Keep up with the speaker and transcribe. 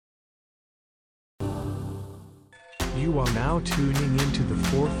You are now tuning into the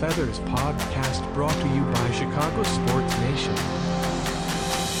Four Feathers podcast brought to you by Chicago Sports Nation.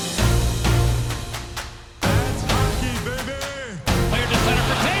 That's hockey, baby! Cleared to center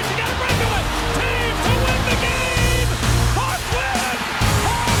for Taves. You got to break to it! Taves to win the game! Hawks win!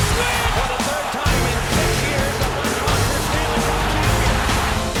 Hawks win! For the third time in 6 years, the Blackhawks are Stanley Cup champions.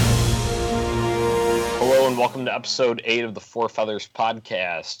 Hello and welcome to episode 8 of the Four Feathers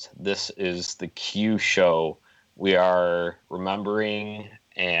podcast. This is the Q show. We are remembering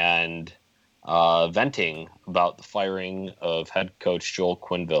and venting about the firing of head coach Joel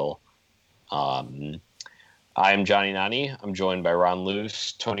Quenneville. I'm Johnny Nani. I'm joined by Ron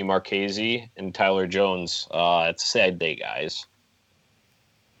Luce, Tony Marchese, and Tyler Jones. It's a sad day, guys.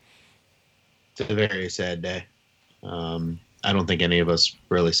 It's a very sad day. I don't think any of us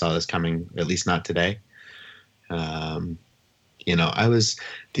really saw this coming, at least not today.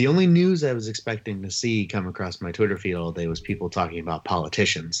 The only news I was expecting to see come across my Twitter feed all day was people talking about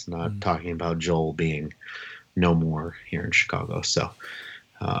politicians, not talking about Joel being no more here in Chicago. So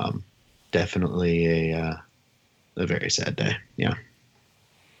definitely a very sad day. Yeah.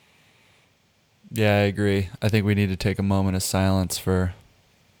 Yeah, I agree. I think we need to take a moment of silence for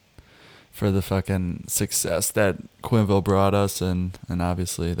the fucking success that Quenneville brought us and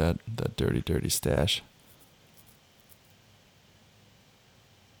obviously that dirty, dirty stash.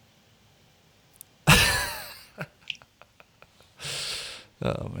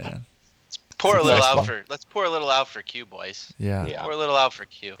 Oh man. Let's pour a little out for Q, boys. Yeah. Pour a little out for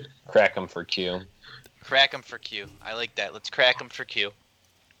Q. Crack 'em for Q. Crack 'em for Q. I like that. Let's crack 'em for Q.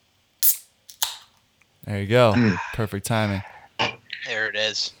 There you go. Perfect timing. There it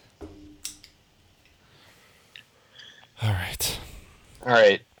is. All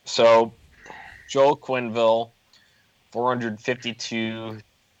right. So Joel Quenneville, 452,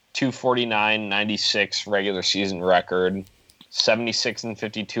 249, 96 regular season record.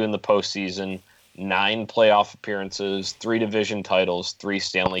 76-52 in the postseason, 9 playoff appearances, 3 division titles, 3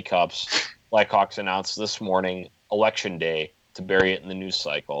 Stanley Cups. Blackhawks announced this morning, Election Day, to bury it in the news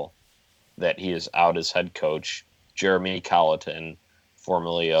cycle, that he is out as head coach. Jeremy Colleton,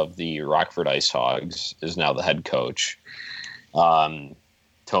 formerly of the Rockford Ice Hogs, is now the head coach. Tony,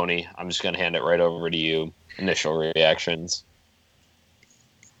 I'm just going to hand it right over to you. Initial reactions.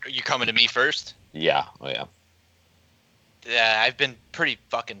 Are you coming to me first? Yeah. Oh, yeah. Yeah, I've been pretty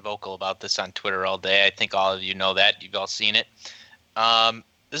fucking vocal about this on Twitter all day. I think all of you know that. You've all seen it.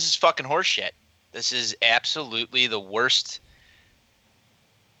 This is fucking horseshit. This is absolutely the worst.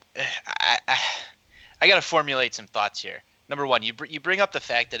 I got to formulate some thoughts here. Number one, you bring up the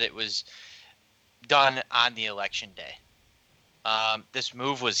fact that it was done on the election day. This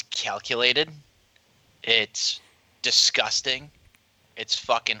move was calculated. It's disgusting. It's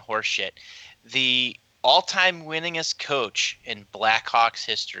fucking horseshit. The all-time winningest coach in Blackhawks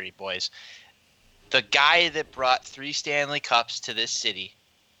history, boys. The guy that brought 3 Stanley Cups to this city,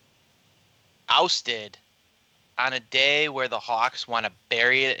 ousted on a day where the Hawks want to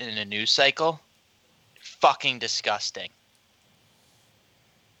bury it in a news cycle. Fucking disgusting.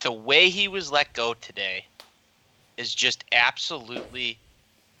 The way he was let go today is just absolutely,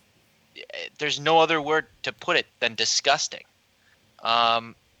 there's no other word to put it than disgusting.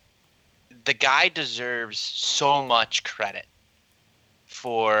 The guy deserves so much credit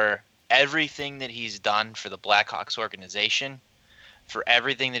for everything that he's done for the Blackhawks organization, for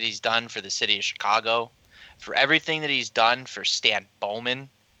everything that he's done for the city of Chicago, for everything that he's done for Stan Bowman,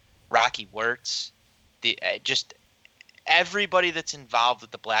 Rocky Wirtz, just everybody that's involved with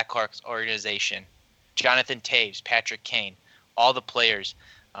the Blackhawks organization, Jonathan Taves, Patrick Kane, all the players,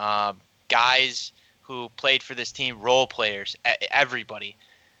 guys who played for this team, role players, everybody.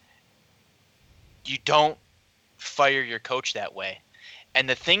 You don't fire your coach that way. And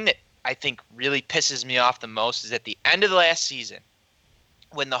the thing that I think really pisses me off the most is at the end of the last season,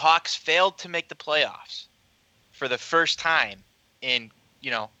 when the Hawks failed to make the playoffs for the first time in,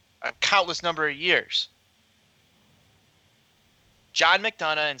 a countless number of years, John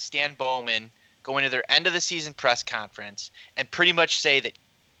McDonough and Stan Bowman go into their end of the season press conference and pretty much say that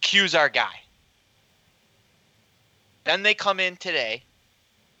Q's our guy. Then they come in today,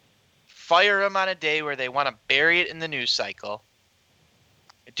 fire him on a day where they want to bury it in the news cycle,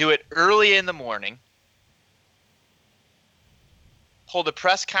 do it early in the morning, hold a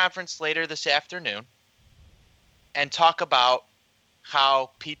press conference later this afternoon, and talk about how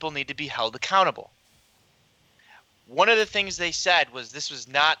people need to be held accountable. One of the things they said was this was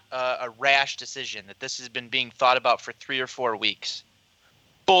not a rash decision, that this has been being thought about for 3 or 4 weeks.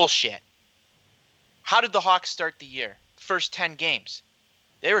 Bullshit. How did the Hawks start the year? First 10 games.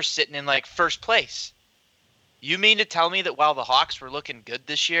 They were sitting in first place. You mean to tell me that while the Hawks were looking good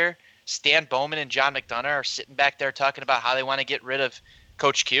this year, Stan Bowman and John McDonough are sitting back there talking about how they want to get rid of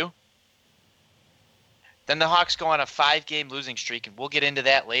Coach Q? Then the Hawks go on a 5-game losing streak, and we'll get into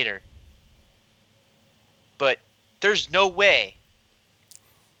that later. But there's no way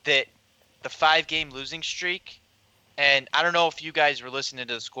that the 5-game losing streak, and I don't know if you guys were listening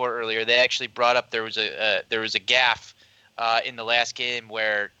to the score earlier. They actually brought up there was a gaffe in the last game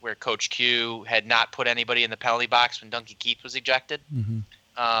where Coach Q had not put anybody in the penalty box when Duncan Keith was ejected.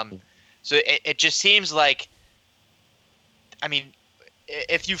 Mm-hmm. So it just seems like, I mean,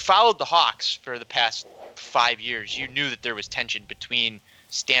 if you followed the Hawks for the past 5 years, you knew that there was tension between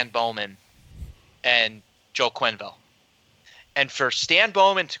Stan Bowman and Joe Quenneville. And for Stan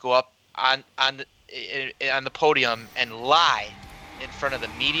Bowman to go up on the podium and lie in front of the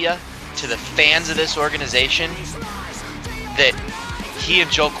media to the fans of this organization that he and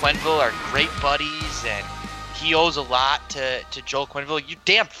Joe Quenneville are great buddies and he owes a lot to Joe Quenneville. You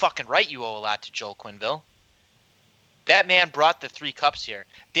damn fucking right you owe a lot to Joe Quenneville. That man brought the 3 cups here.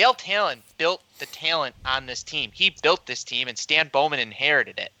 Dale Talon built the talent on this team. He built this team, and Stan Bowman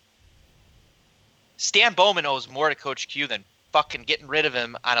inherited it. Stan Bowman owes more to Coach Q than fucking getting rid of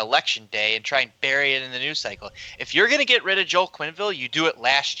him on election day and try and bury it in the news cycle. If you're going to get rid of Joe Quenneville, you do it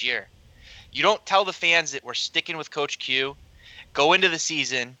last year. You don't tell the fans that we're sticking with Coach Q, go into the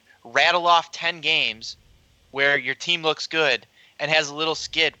season, rattle off 10 games where your team looks good and has a little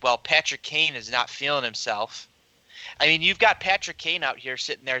skid while Patrick Kane is not feeling himself. I mean, you've got Patrick Kane out here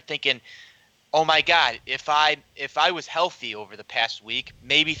sitting there thinking, oh my God, if I was healthy over the past week,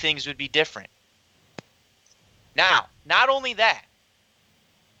 maybe things would be different. Now, not only that,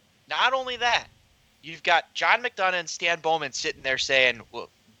 you've got John McDonough and Stan Bowman sitting there saying, well,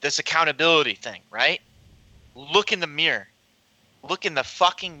 this accountability thing, right? Look in the mirror. Look in the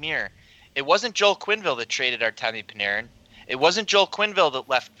fucking mirror. It wasn't Joel Quenneville that traded Artemi Panarin. It wasn't Joel Quenneville that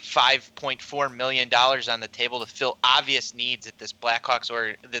left $5.4 million on the table to fill obvious needs that this Blackhawks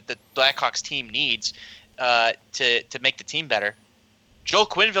or that the Blackhawks team needs to make the team better. Joel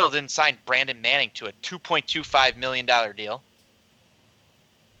Quenneville didn't sign Brandon Manning to a $2.25 million deal.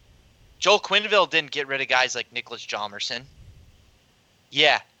 Joel Quenneville didn't get rid of guys like Nicholas Hjalmarsson.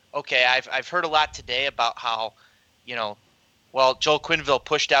 Yeah, okay, I've heard a lot today about how, Joel Quenneville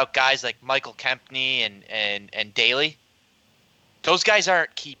pushed out guys like Michael Kempney and Daly. Those guys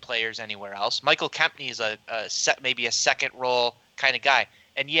aren't key players anywhere else. Michael Kempney is maybe a second role kind of guy.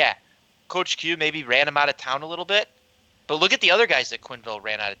 And yeah, Coach Q maybe ran him out of town a little bit. But look at the other guys that Quenneville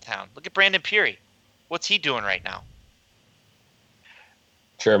ran out of town. Look at Brandon Peary. What's he doing right now?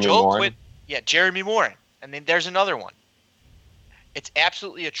 Jeremy Morin. Jeremy Morin. And then there's another one. It's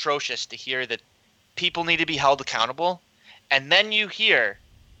absolutely atrocious to hear that people need to be held accountable. And then you hear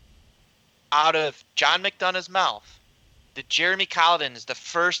out of John McDonough's mouth that Jeremy Colliton is the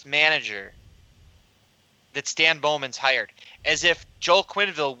first manager that Stan Bowman's hired. As if Joel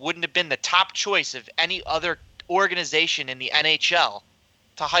Quenneville wouldn't have been the top choice of any other organization in the NHL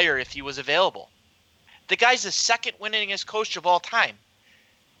to hire if he was available. The guy's the second winningest coach of all time.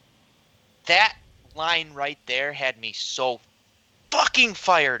 That line right there had me so fucking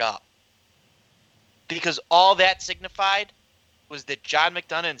fired up. Because all that signified was that John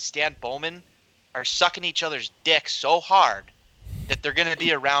McDonough and Stan Bowman are sucking each other's dicks so hard that they're going to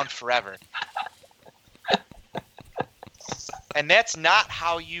be around forever. And that's not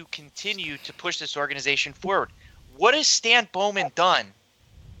how you continue to push this organization forward. What has Stan Bowman done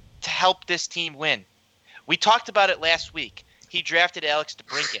to help this team win? We talked about it last week. He drafted Alex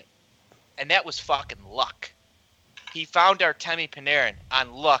DeBrincat, and that was fucking luck. He found Artemi Panarin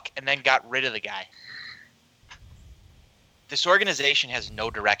on luck and then got rid of the guy. This organization has no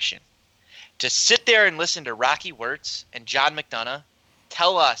direction. To sit there and listen to Rocky Wirtz and John McDonough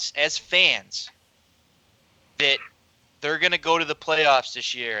tell us as fans that they're going to go to the playoffs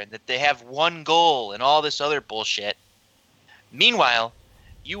this year and that they have one goal and all this other bullshit. Meanwhile,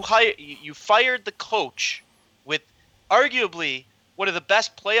 you fired the coach with arguably one of the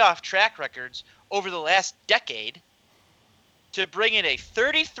best playoff track records over the last decade to bring in a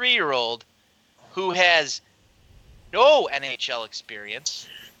 33-year-old who has no NHL experience,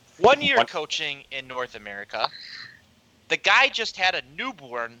 1 year coaching in North America. The guy just had a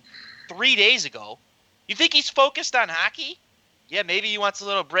newborn 3 days ago. You think he's focused on hockey? Yeah, maybe he wants a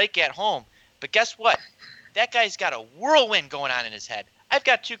little break at home. But guess what? That guy's got a whirlwind going on in his head. I've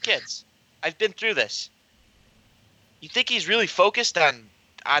got 2 kids. I've been through this. You think he's really focused on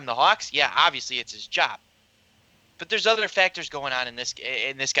the Hawks? Yeah, obviously it's his job. But there's other factors going on in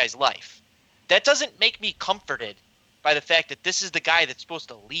this guy's life. That doesn't make me comforted by the fact that this is the guy that's supposed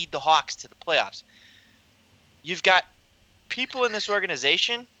to lead the Hawks to the playoffs. You've got people in this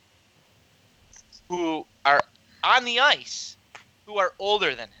organization who are on the ice who are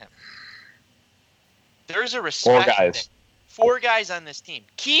older than him. There's a respect. 4 guys. 4 guys on this team.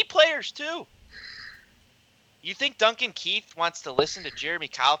 Key players, too. You think Duncan Keith wants to listen to Jeremy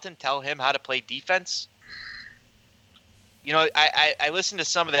Colleton tell him how to play defense? You know, I listened to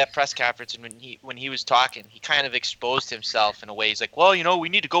some of that press conference, and when he was talking, he kind of exposed himself in a way. He's like, well, you know, we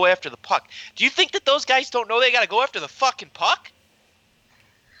need to go after the puck. Do you think that those guys don't know they got to go after the fucking puck?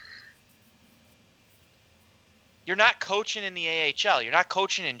 You're not coaching in the AHL. You're not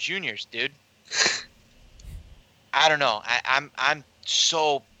coaching in juniors, dude. I don't know. I'm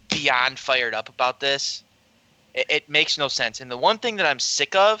so beyond fired up about this. It makes no sense. And the one thing that I'm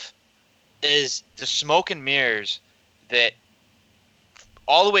sick of is the smoke and mirrors that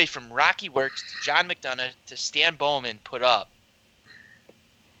all the way from Rocky Works to John McDonough to Stan Bowman put up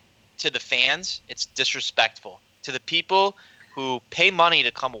to the fans. It's disrespectful. To the people who pay money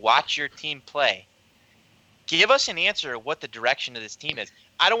to come watch your team play, give us an answer of what the direction of this team is.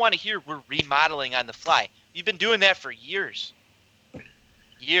 I don't want to hear we're remodeling on the fly. You've been doing that for years.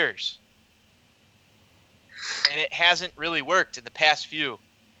 Years. And it hasn't really worked in the past few.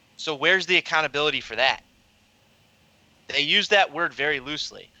 So where's the accountability for that? They use that word very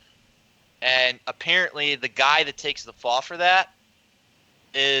loosely. And apparently the guy that takes the fall for that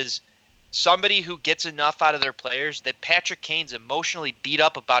is somebody who gets enough out of their players that Patrick Kane's emotionally beat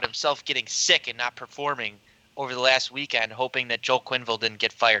up about himself getting sick and not performing over the last weekend, hoping that Joel Quenneville didn't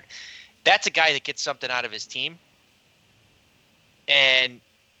get fired. That's a guy that gets something out of his team. And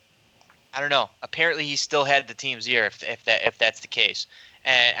I don't know. Apparently he still had the team's ear if that's the case.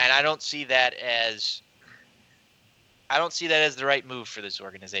 And I don't see that as the right move for this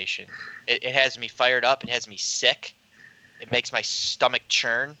organization. It has me fired up. It has me sick. It makes my stomach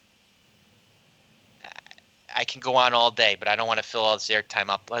churn. I can go on all day, but I don't want to fill all this airtime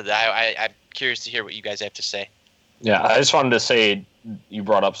up. I'm curious to hear what you guys have to say. Yeah, I just wanted to say you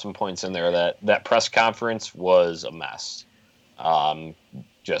brought up some points in there that press conference was a mess.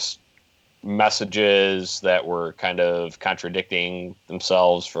 Just messages that were kind of contradicting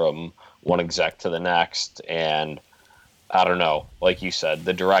themselves from one exec to the next, and I don't know, like you said,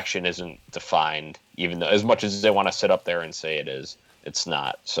 the direction isn't defined, even though as much as they want to sit up there and say it is, it's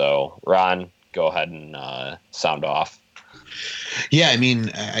not. So Ron, go ahead and sound off. Yeah, I mean,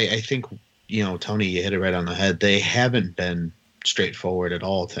 I think, you know, Tony, you hit it right on the head. They haven't been straightforward at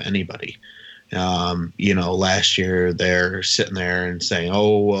all to anybody. You know, last year they're sitting there and saying,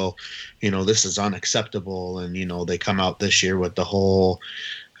 oh, well, you know, this is unacceptable. And, you know, they come out this year with the whole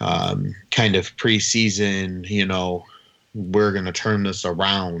kind of preseason, you know, we're going to turn this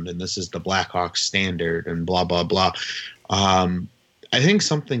around and this is the Blackhawks standard and blah, blah, blah. I think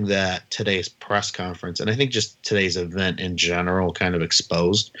something that today's press conference, and I think just today's event in general kind of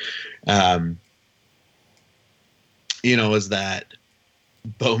exposed, you know, is that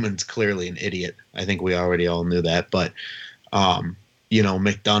Bowman's clearly an idiot. I think we already all knew that. But, you know,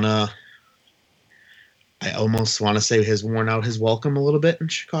 McDonough, I almost want to say has worn out his welcome a little bit in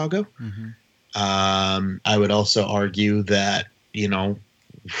Chicago. Mm-hmm. I would also argue that, you know,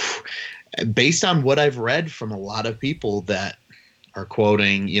 based on what I've read from a lot of people that are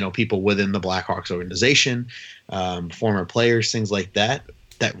quoting, you know, people within the Blackhawks organization, former players, things like that,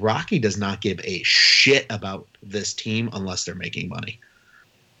 that Rocky does not give a shit about this team unless they're making money.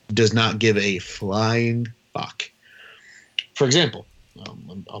 Does not give a flying fuck. For example,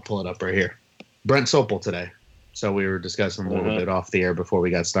 I'll pull it up right here. Brent Sopel today. So we were discussing a little bit off the air before we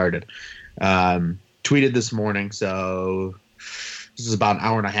got started. Tweeted this morning. So this is about an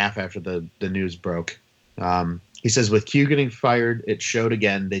hour and a half after the news broke. He says, with Q getting fired, it showed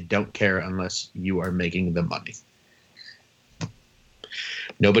again they don't care unless you are making the money.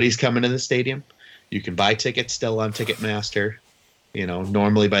 Nobody's coming to the stadium. You can buy tickets still on Ticketmaster. You know,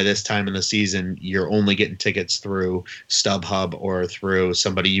 normally by this time in the season, you're only getting tickets through StubHub or through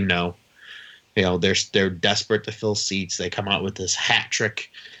somebody you know. You know, they're desperate to fill seats. They come out with this hat trick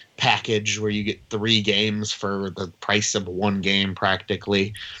package where you get 3 games for the price of 1 game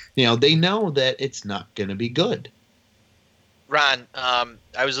practically. You know, they know that it's not going to be good. Ron,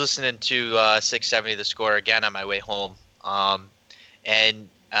 I was listening to 670 The Score again on my way home. And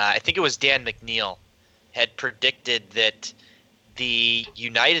I think it was Dan McNeil had predicted that the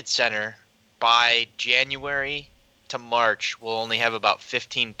United Center by January to March will only have about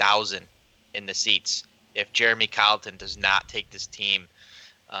 15,000 in the seats if Jeremy Colleton does not take this team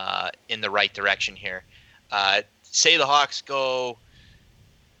in the right direction here. Say the Hawks go,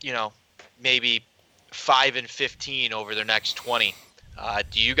 you know, maybe 5-15 over their next 20.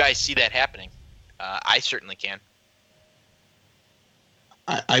 Do you guys see that happening? I certainly can.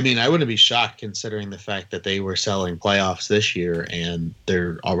 I mean, I wouldn't be shocked considering the fact that they were selling playoffs this year and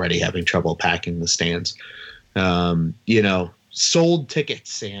they're already having trouble packing the stands. Sold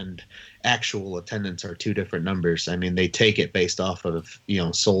tickets and actual attendance are two different numbers. I mean, they take it based off of,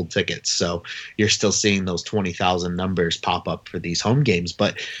 sold tickets. So you're still seeing those 20,000 numbers pop up for these home games.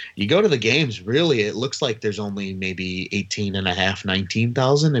 But you go to the games, really, it looks like there's only maybe 18.5,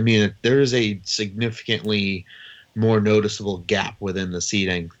 19,000. I mean, there is a significantly more noticeable gap within the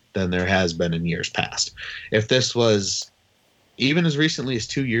seating than there has been in years past. If this was even as recently as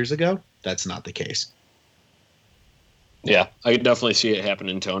 2 years ago, that's not the case. Yeah, I could definitely see it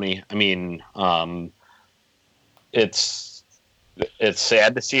happening, Tony. I mean, it's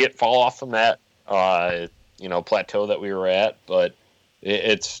sad to see it fall off from that, plateau that we were at, but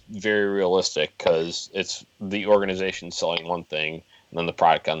it's very realistic because it's the organization selling one thing and then the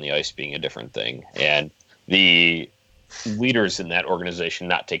product on the ice being a different thing. And the leaders in that organization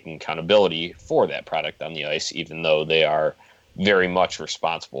not taking accountability for that product on the ice, even though they are very much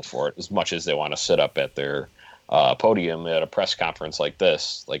responsible for it, as much as they want to sit up at their podium at a press conference like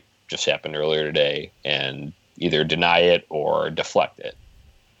this, like just happened earlier today, and either deny it or deflect it.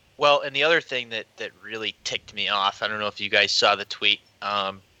 Well, and the other thing that really ticked me off, I don't know if you guys saw the tweet.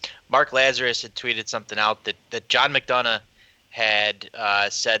 Mark Lazarus had tweeted something out that John McDonough had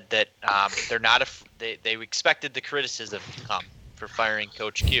said that they're not they expected the criticism to come for firing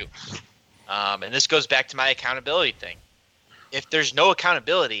Coach Q. And this goes back to my accountability thing. If there's no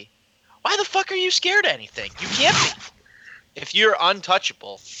accountability, why the fuck are you scared of anything? You can't be. If you're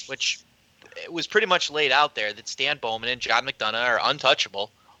untouchable, which it was pretty much laid out there that Stan Bowman and John McDonough are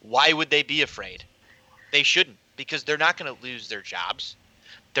untouchable, why would they be afraid? They shouldn't, because they're not going to lose their jobs.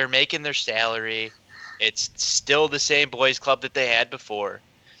 They're making their salary. It's still the same boys club that they had before.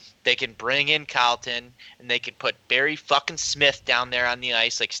 They can bring in Carlton, and they can put Barry fucking Smith down there on the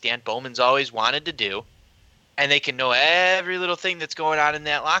ice like Stan Bowman's always wanted to do, and they can know every little thing that's going on in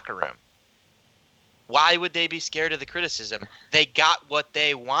that locker room. Why would they be scared of the criticism? They got what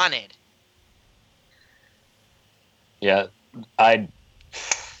they wanted. Yeah,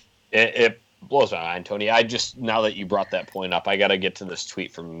 it blows my mind, Tony. Now that you brought that point up, I got to get to this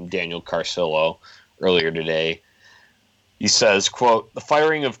tweet from Daniel Carcillo earlier today. He says, quote, "The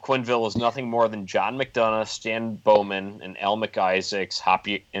firing of Quenneville is nothing more than John McDonough, Stan Bowman, and Al McIsaac's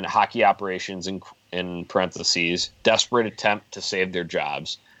hockey operations in parentheses, desperate attempt to save their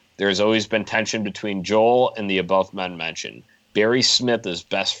jobs. There has always been tension between Joel and the above men mentioned. Barry Smith is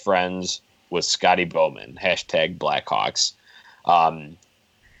best friends with Scotty Bowman, #Blackhawks.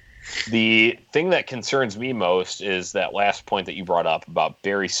 The thing that concerns me most is that last point that you brought up about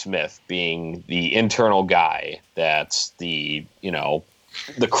Barry Smith being the internal guy that's the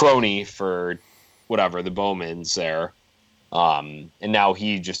crony for whatever, the Bowmans there. And now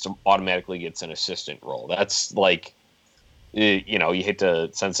he just automatically gets an assistant role. That's like, you hate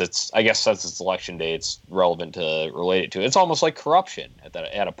to, since it's election day, it's relevant to relate it to. It's almost like corruption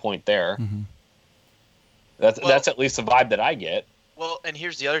at a point there. Mm-hmm. That's at least the vibe that I get. Well, and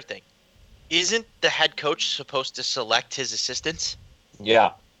here's the other thing. Isn't the head coach supposed to select his assistants?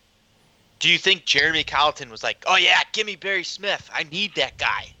 Yeah. Do you think Jeremy Colleton was like, oh, yeah, give me Barry Smith. I need that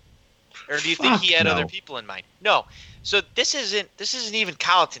guy. Or do you think he had other people in mind? No. So this isn't even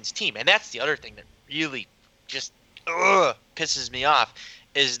Colleton's team. And that's the other thing that really just pisses me off,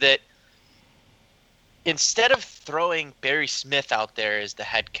 is that instead of throwing Barry Smith out there as the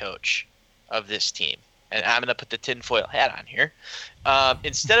head coach of this team, and I'm going to put the tinfoil hat on here,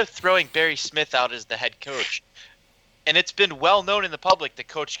 instead of throwing Barry Smith out as the head coach, and it's been well known in the public that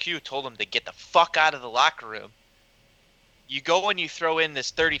Coach Q told him to get the fuck out of the locker room, you go and you throw in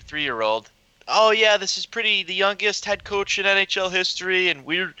this 33-year-old, oh yeah, this is the youngest head coach in NHL history, and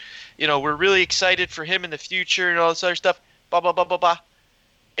we're really excited for him in the future and all this other stuff, blah, blah, blah, blah, blah.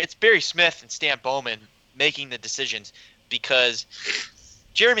 It's Barry Smith and Stan Bowman making the decisions, because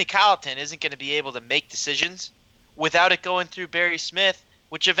Jeremy Colleton isn't going to be able to make decisions without it going through Barry Smith,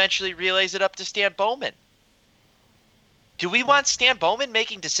 which eventually relays it up to Stan Bowman. Do we want Stan Bowman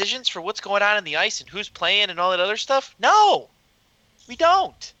making decisions for what's going on in the ice and who's playing and all that other stuff? No, we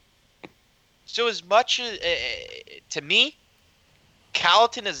don't. So as much as, to me,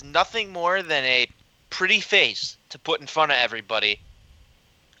 Colleton is nothing more than a pretty face to put in front of everybody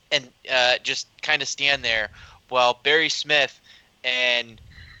and just kind of stand there while Barry Smith and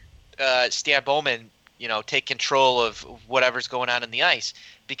Stan Bowman, take control of whatever's going on in the ice,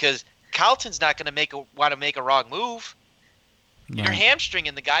 because Colleton's not going to want to make a wrong move. No. You're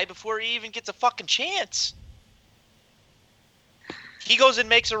hamstringing the guy before he even gets a fucking chance. He goes and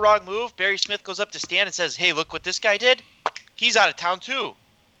makes a wrong move. Barry Smith goes up to Stan and says, "Hey, look what this guy did. He's out of town too."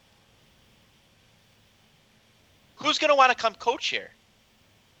 Who's going to want to come coach here?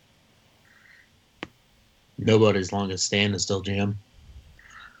 Nobody, as long as Stan is still GM.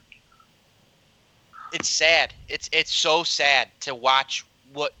 It's sad. It's so sad to watch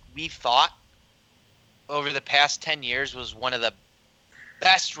what we thought over the past 10 years was one of the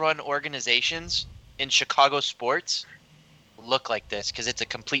best run organizations in Chicago sports look like this, because it's a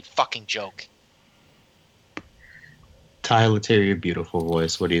complete fucking joke. Tyler, Terry, your beautiful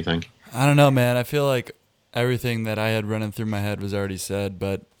voice. What do you think? I don't know, man. I feel like everything that I had running through my head was already said,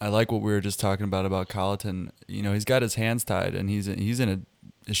 but I like what we were just talking about Colleton. You know, he's got his hands tied, and he's in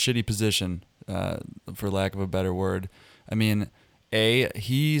a shitty position, for lack of a better word. I mean,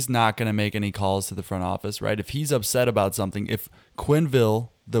 he's not going to make any calls to the front office, right? If he's upset about something, if Quenneville,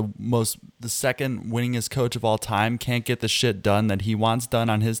 the second winningest coach of all time, can't get the shit done that he wants done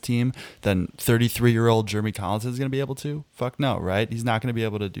on his team, then 33-year-old Jeremy Colleton is going to be able to? Fuck no, right? He's not going to be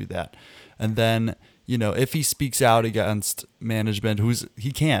able to do that. And then, you know, if he speaks out against management,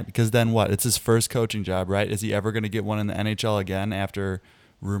 he can't, because then what? It's his first coaching job, right? Is he ever going to get one in the NHL again after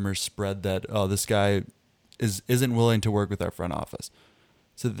rumors spread that, oh, this guy isn't willing to work with our front office?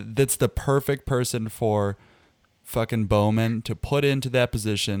 So that's the perfect person for fucking Bowman to put into that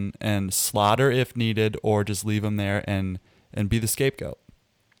position and slaughter if needed, or just leave him there and be the scapegoat.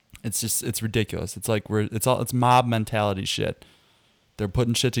 It's ridiculous. It's like it's mob mentality shit. They're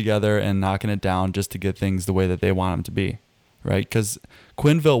putting shit together and knocking it down just to get things the way that they want them to be, right? Because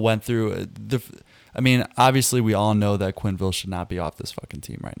Quenneville went through obviously we all know that Quenneville should not be off this fucking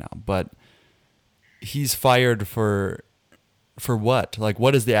team right now, but he's fired for what? Like,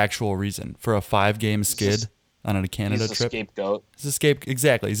 what is the actual reason? For a 5-game skid on a Canada trip? He's a scapegoat.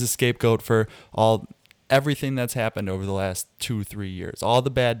 Exactly. He's a scapegoat for everything that's happened over the last 2-3 years. All the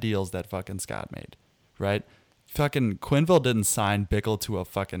bad deals that fucking Scott made, right? Fucking Quenneville didn't sign Bickle to a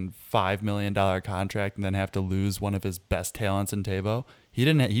fucking $5 million contract and then have to lose one of his best talents in Tavo. He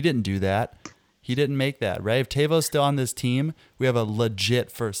didn't do that. He didn't make that, right? If Tavo's still on this team, we have a legit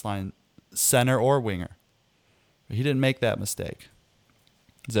first line center or winger. He didn't make that mistake.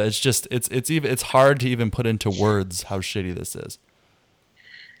 So it's hard to even put into words how shitty this is.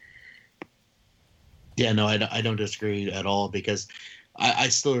 Yeah, no, I don't disagree at all, because I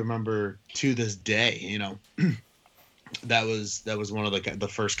still remember to this day, you know, that was one of the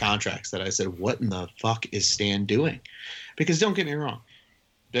first contracts that I said, what in the fuck is Stan doing? Because don't get me wrong,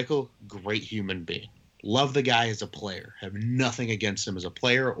 Bickle, great human being. Love the guy as a player. Have nothing against him as a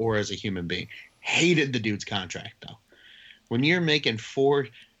player or as a human being. Hated the dude's contract, though. When you're making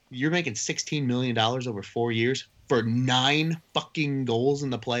 $16 million over 4 years for 9 fucking goals in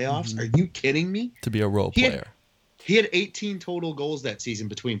the playoffs, Are you kidding me? To be a role player. He had 18 total goals that season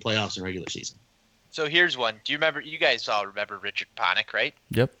between playoffs and regular season. So here's one. Do you remember? You guys all remember Richard Panik, right?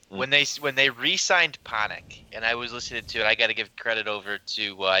 Yep. When they re-signed Panik, and I was listening to it, I got to give credit over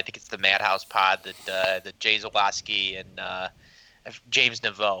to I think it's the Madhouse Pod that Jay Zawaski and James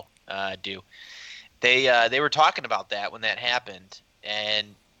Naveau do. They were talking about that when that happened, and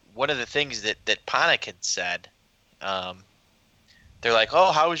one of the things that Panik had said, they're like,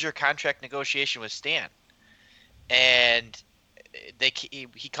 "Oh, how was your contract negotiation with Stan?" And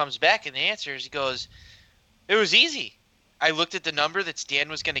he comes back and the answers, he goes, "It was easy. I looked at the number that Stan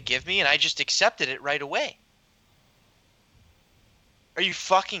was going to give me and I just accepted it right away." Are you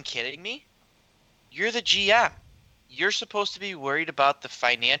fucking kidding me? You're the GM. You're supposed to be worried about the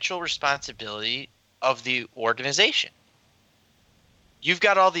financial responsibility of the organization. You've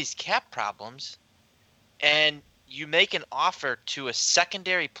got all these cap problems, and you make an offer to a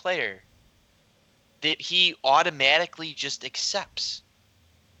secondary player that he automatically just accepts.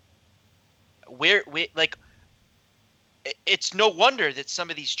 It's no wonder that some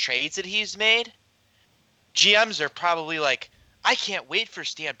of these trades that he's made, GMs are probably like, I can't wait for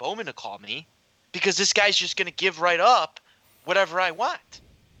Stan Bowman to call me, because this guy's just going to give right up whatever I want.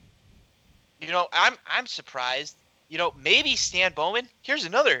 You know, I'm surprised. You know, maybe Stan Bowman, here's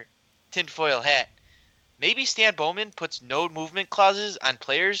another tinfoil hat. Maybe Stan Bowman puts no movement clauses on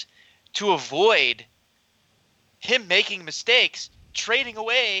players to avoid him making mistakes, trading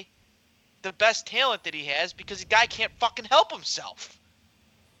away the best talent that he has, because the guy can't fucking help himself.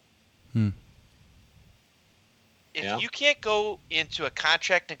 If you can't go into a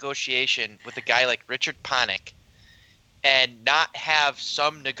contract negotiation with a guy like Richard Panik and not have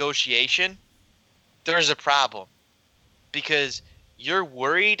some negotiation, there's a problem. Because you're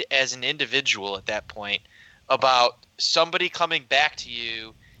worried as an individual at that point about somebody coming back to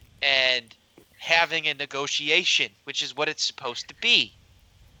you and having a negotiation, which is what it's supposed to be.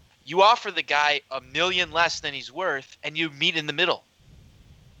 You offer the guy $1 million less than he's worth, and you meet in the middle.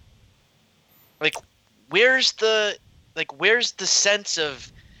 Like, where's the sense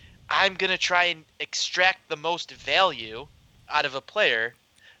of I'm gonna try and extract the most value out of a player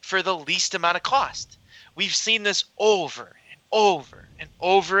for the least amount of cost? We've seen this over and over and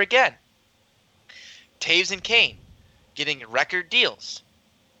over again. Taves and Kane getting record deals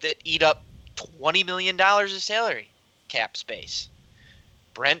that eat up $20 million of salary cap space.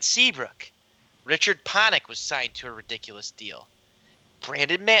 Brent Seabrook, Richard Panik was signed to a ridiculous deal.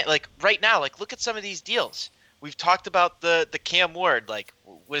 Brandon Mann, like right now, like look at some of these deals. We've talked about the Cam Ward, like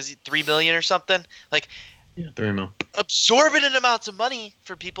was it $3 million or something? Like, Yeah, $3 million. Absorbent amounts of money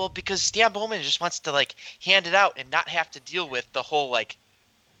for people because Stan Bowman just wants to like hand it out and not have to deal with the whole like,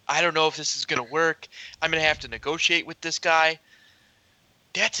 I don't know if this is gonna work. I'm gonna have to negotiate with this guy.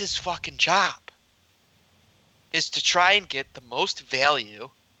 That's his fucking job. Is to try and get the most value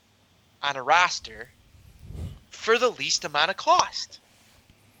on a roster for the least amount of cost.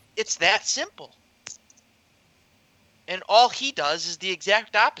 It's that simple. And all he does is the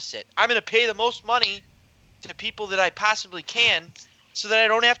exact opposite. I'm going to pay the most money to people that I possibly can so that I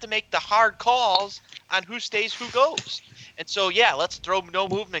don't have to make the hard calls on who stays, who goes. And so, yeah, let's throw no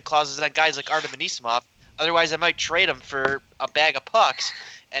movement clauses on guys like Artem Anisimov. Otherwise, I might trade him for a bag of pucks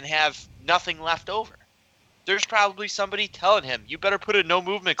and have nothing left over. There's probably somebody telling him, you better put a no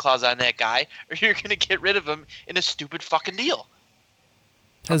movement clause on that guy or you're going to get rid of him in a stupid fucking deal.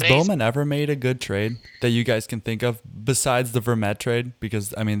 Has Amazing. Bowman ever made a good trade that you guys can think of besides the Vermette trade?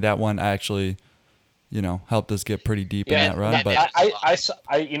 Because, I mean, that one actually, helped us get pretty deep in that run. But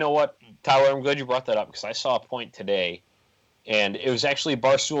I you know what, Tyler, I'm glad you brought that up because I saw a point today, and it was actually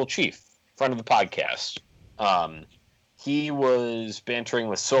Barstool Chief, friend of the podcast. He was bantering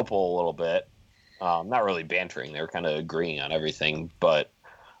with Sopel a little bit. Not really bantering. They were kind of agreeing on everything. But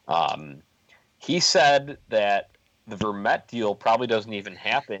he said that the Vermette deal probably doesn't even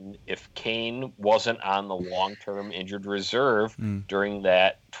happen if Kane wasn't on the long-term injured reserve during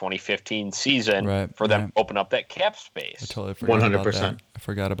that 2015 season for them to open up that cap space. I totally forgot 100%. about that. I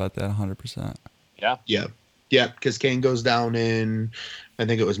forgot about that 100%. Yeah. Yeah, because Kane goes down in, I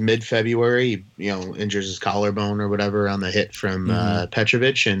think it was mid-February, injures his collarbone or whatever on the hit from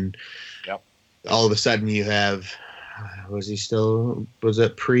Petrovic, and all of a sudden you have, was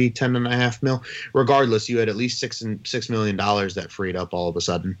it pre-10.5 mil? Regardless, you had at least $6 million that freed up all of a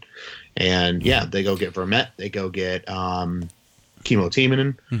sudden. And yeah, they go get Vermette, they go get Kimmo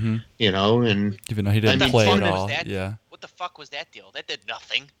Timonen, and even though he didn't play at all. What the fuck was that deal? That did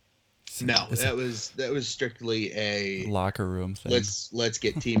nothing. No, that was strictly a locker room thing. Let's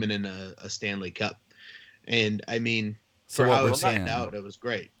get Timonen a Stanley Cup. And I mean, so for what how we're it turned saying, out, it was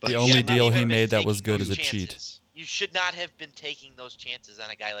great. But the only deal he even made that was taking good is those a cheat. chances. You should not have been taking those chances on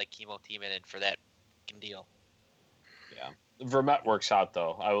a guy like Kimmo Timonen for that fucking deal. Yeah. Vermette works out,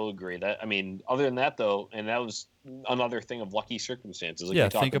 though. I will agree. Other than that, though, and that was another thing of lucky circumstances.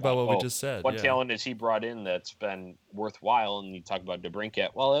 Like think about what we just said. What talent has he brought in that's been worthwhile? And you talk about DeBrincat.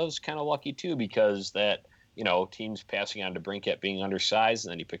 Well, that was kind of lucky, too, because that, teams passing on DeBrincat being undersized,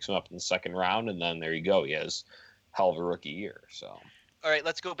 and then he picks him up in the second round, and then there you go. He has hell of a rookie year. So, all right,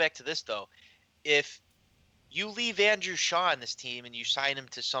 let's go back to this, though. If you leave Andrew Shaw on this team and you sign him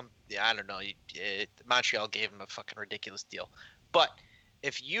to some, I don't know, Montreal gave him a fucking ridiculous deal. But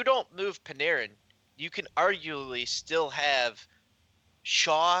if you don't move Panarin, you can arguably still have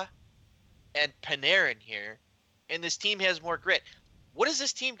Shaw and Panarin here, and this team has more grit. What has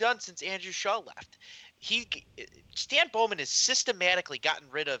this team done since Andrew Shaw left? Stan Bowman has systematically gotten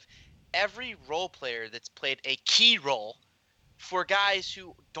rid of every role player that's played a key role for guys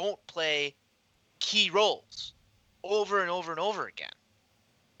who don't play key roles over and over and over again.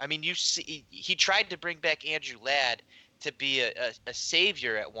 I mean, you see, he tried to bring back Andrew Ladd to be a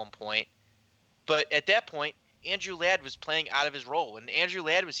savior at one point, but at that point, Andrew Ladd was playing out of his role. When Andrew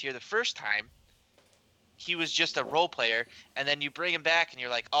Ladd was here the first time, he was just a role player, and then you bring him back and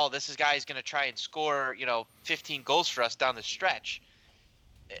you're like, oh, this guy's going to try and score, 15 goals for us down the stretch.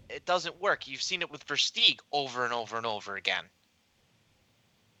 It doesn't work. You've seen it with Versteeg over and over and over again.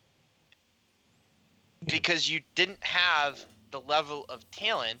 Because you didn't have the level of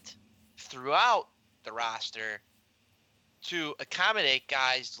talent throughout the roster to accommodate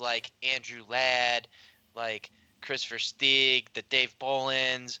guys like Andrew Ladd, like Chris Versteeg, the Dave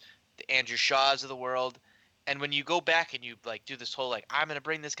Bolins, the Andrew Shaws of the world. And when you go back and you do this whole I'm going to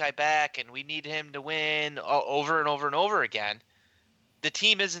bring this guy back and we need him to win over and over and over again, the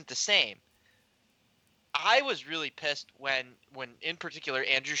team isn't the same. I was really pissed when in particular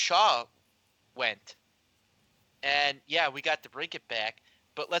Andrew Shaw went. And yeah, we got DeBrincat back,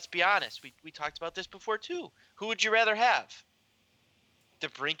 but let's be honest, we talked about this before too. Who would you rather have?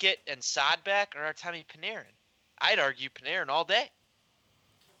 DeBrincat and Saad back, or Artemi Panarin? I'd argue Panarin all day.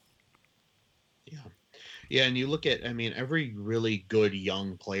 Yeah, and you look at, I mean, every really good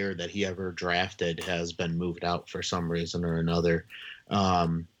young player that he ever drafted has been moved out for some reason or another.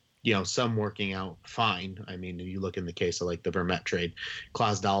 Some working out fine. I mean, you look in the case of like the Vermette trade,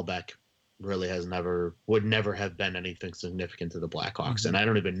 Klaus Dahlbeck really would never have been anything significant to the Blackhawks. And I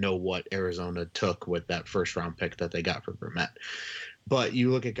don't even know what Arizona took with that first round pick that they got for Vermette. But you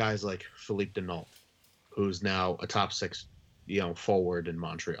look at guys like Philippe Deneau, who's now a top 6, forward in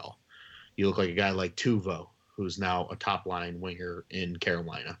Montreal. You look like a guy like Tuvo, who's now a top line winger in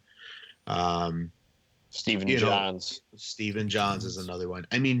Carolina. Steven Johns. Steven Johns is another one.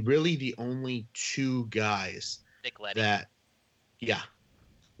 I mean, really the only 2 guys Nick Leddy.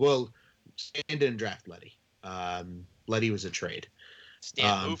 Well, Stan didn't draft Leddy. Leddy was a trade.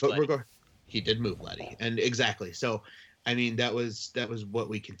 Stan moved Leddy. He did move Leddy. And exactly. So, I mean, that was what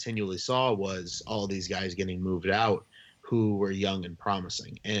we continually saw was all these guys getting moved out who were young and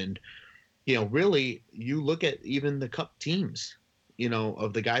promising. And, really, you look at even the Cup teams,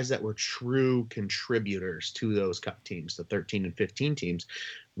 of the guys that were true contributors to those Cup teams, the 13 and 15 teams,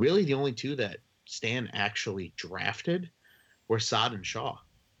 really the only 2 that Stan actually drafted were Saad and Shaw.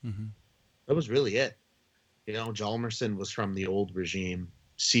 Mm-hmm. That was really it. Hjalmarsson was from the old regime.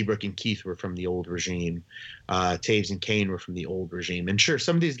 Seabrook and Keith were from the old regime. Taves and Kane were from the old regime. And sure,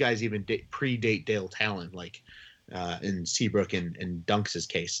 some of these guys even predate Dale Talon, like in Seabrook and Dunks'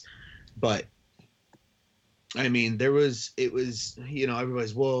 case. But I mean, everybody's,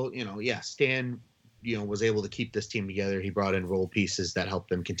 Stan, was able to keep this team together. He brought in role pieces that helped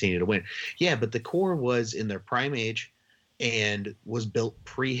them continue to win. Yeah, but the core was in their prime age and was built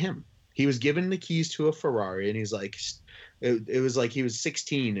pre him. He was given the keys to a Ferrari, and he's like, it was like he was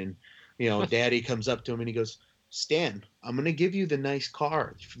 16, and Daddy comes up to him and he goes, "Stan, I'm gonna give you the nice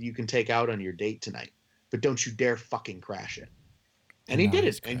car you can take out on your date tonight, but don't you dare fucking crash it." And he did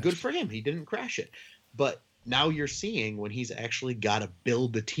it, and good for him. He didn't crash it. But now you're seeing when he's actually got to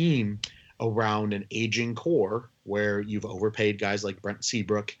build the team around an aging core where you've overpaid guys like Brent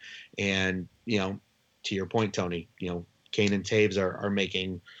Seabrook, and to your point, Tony, Kane and Taves are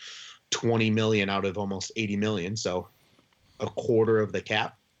making $20 million out of almost $80 million, so a quarter of the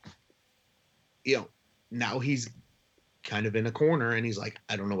cap. Now he's kind of in a corner, and he's like,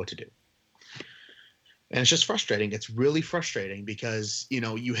 I don't know what to do. And it's just frustrating. It's really frustrating because,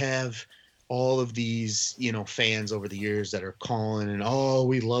 you have all of these, fans over the years that are calling and, oh,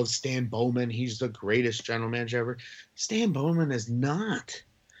 we love Stan Bowman. He's the greatest general manager ever. Stan Bowman is not.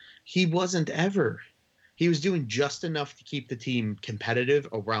 He wasn't ever. He was doing just enough to keep the team competitive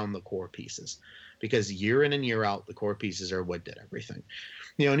around the core pieces, because year in and year out, the core pieces are what did everything.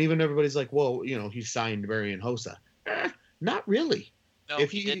 And even everybody's like, well, he signed Marian Hossa. Not really. No,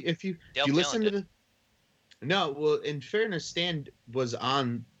 if you listen to No, well, in fairness, Stan was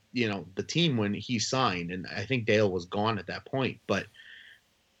on, the team when he signed, and I think Dale was gone at that point. But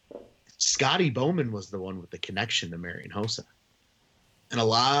Scotty Bowman was the one with the connection to Marian Hossa. And a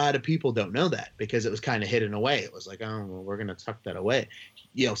lot of people don't know that because it was kind of hidden away. It was like, oh, well, we're going to tuck that away.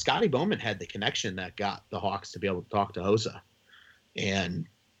 Scotty Bowman had the connection that got the Hawks to be able to talk to Hossa and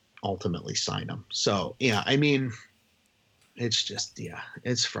ultimately sign him. So, yeah, I mean, it's just,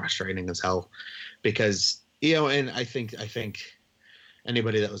 it's frustrating as hell because, and I think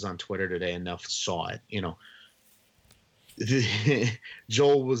anybody that was on Twitter today enough saw it,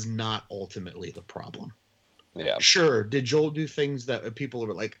 Joel was not ultimately the problem. Yeah. Sure. Did Joel do things that people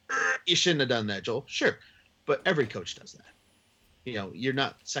were like, you shouldn't have done that, Joel? Sure. But every coach does that. You're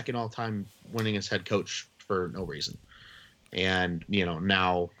not second all-time winningest head coach for no reason. And,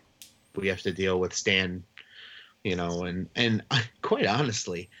 now we have to deal with Stan, and quite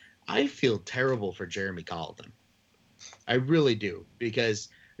honestly, I feel terrible for Jeremy Colleton. I really do, because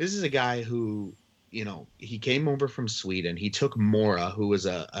this is a guy who, he came over from Sweden. He took Mora, who was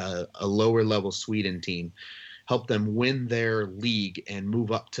a lower level Sweden team, helped them win their league and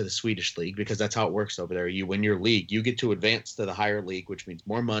move up to the Swedish league, because that's how it works over there. You win your league, you get to advance to the higher league, which means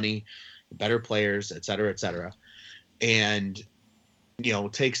more money, better players, et cetera, et cetera. And,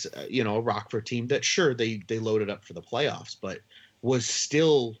 takes, a Rockford team that, sure, they loaded up for the playoffs, but was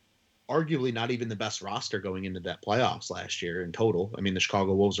still arguably not even the best roster going into that playoffs last year in total. I mean, the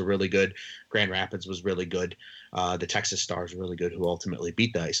Chicago Wolves were really good. Grand Rapids was really good. The Texas Stars were really good, who ultimately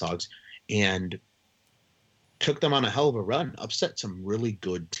beat the Ice Hogs and took them on a hell of a run, upset some really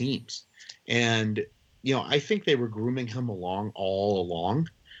good teams. And, I think they were grooming him all along.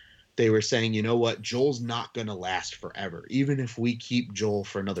 they were saying, you know what, Joel's not going to last forever. Even if we keep Joel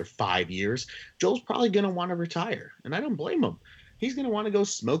for another 5 years, Joel's probably going to want to retire. And I don't blame him. He's going to want to go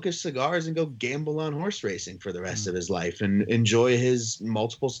smoke his cigars and go gamble on horse racing for the rest of his life and enjoy his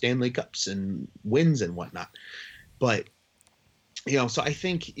multiple Stanley Cups and wins and whatnot. But, so I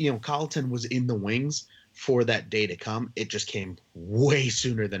think, Colliton was in the wings for that day to come. It just came way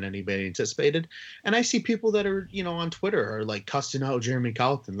sooner than anybody anticipated. And I see people that are, on Twitter are like cussing out Jeremy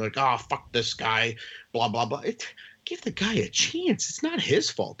Colliton. Like, oh, fuck this guy, blah, blah, blah. Give the guy a chance. It's not his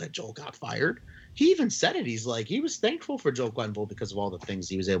fault that Joel got fired. He even said it. He's like, he was thankful for Joel Quenneville because of all the things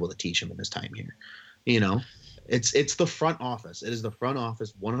he was able to teach him in his time here. It's the front office. It is the front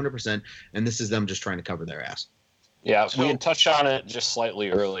office 100%. And this is them just trying to cover their ass. Yeah, we had touched on it just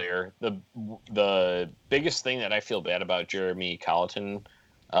slightly earlier. The biggest thing that I feel bad about Jeremy Colliton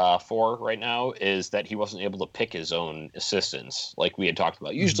for right now is that he wasn't able to pick his own assistants, like we had talked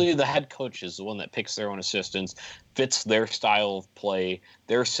about. Usually the head coach is the one that picks their own assistants, fits their style of play,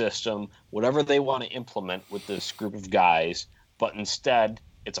 their system, whatever they want to implement with this group of guys. But instead,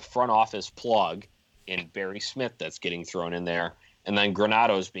 it's a front office plug in Barry Smith that's getting thrown in there. And then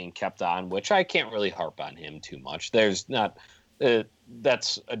Granato's being kept on, which I can't really harp on him too much. There's not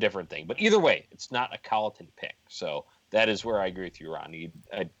that's a different thing. But either way, it's not a Colliton pick. So that is where I agree with you, Ron.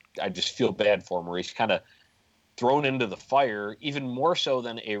 I just feel bad for him, where he's kind of thrown into the fire, even more so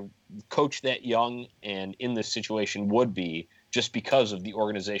than a coach that young and in this situation would be, just because of the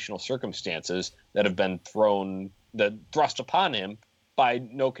organizational circumstances that have been thrust upon him by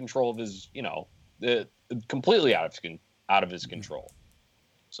no control of his, completely out of his control.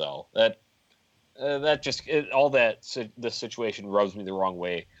 So this situation rubs me the wrong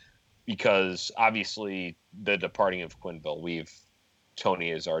way, because obviously the departing of Quenneville,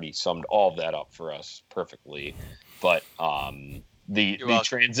 Tony has already summed all of that up for us perfectly. But the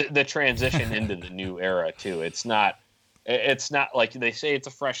transition into the new era too. It's not like they say it's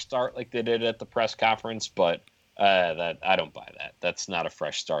a fresh start like they did at the press conference, but that I don't buy that. That's not a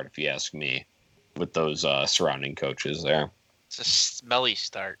fresh start if you ask me, with those surrounding coaches there. It's a smelly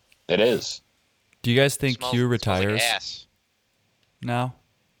start. It is. Do you guys think Q retires like ass. now?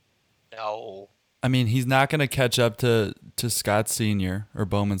 No. I mean, he's not going to catch up to Scott Sr. or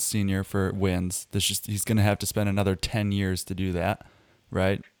Bowman Sr. for wins. He's going to have to spend another 10 years to do that,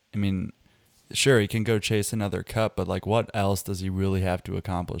 right? I mean, sure, he can go chase another cup, but like, what else does he really have to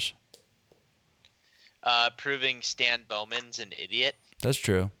accomplish? Proving Stan Bowman's an idiot. That's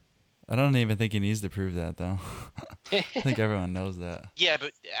true. I don't even think he needs to prove that, though. I think everyone knows that. Yeah,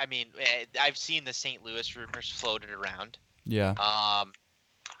 but I mean, I've seen the St. Louis rumors floated around. Yeah.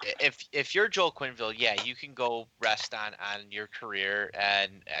 If you're Joel Quenneville, yeah, you can go rest on your career,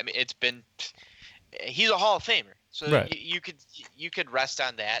 and I mean, he's a Hall of Famer, so right. you could rest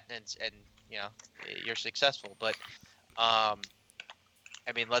on that, and you're successful. But I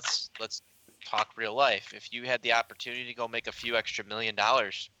mean, let's talk real life. If you had the opportunity to go make a few extra $1 million,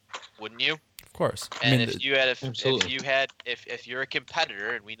 wouldn't you? Of course. And I mean, if you're a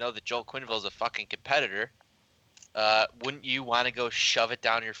competitor, and we know that Joel Quenneville is a fucking competitor, wouldn't you want to go shove it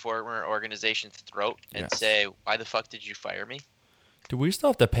down your former organization's throat and say, "Why the fuck did you fire me?" Do we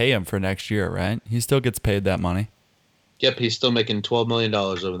still have to pay him for next year, right? He still gets paid that money. Yep, he's still making $12 million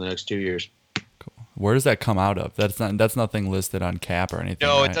over the next 2 years. Cool. Where does that come out of? That's nothing listed on cap or anything.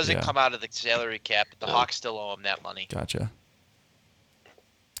 No, right? It doesn't come out of the salary cap. But the Hawks still owe him that money. Gotcha.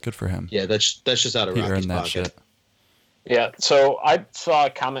 Good for him. Yeah, that's just out of He Rocky's earned that pocket. shit. Yeah, so I saw a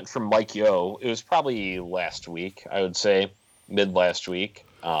comment from Mike Yo. It was probably last week, I would say, mid last week,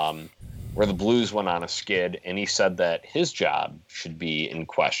 where the Blues went on a skid, and he said that his job should be in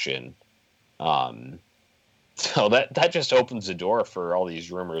question. So that just opens the door for all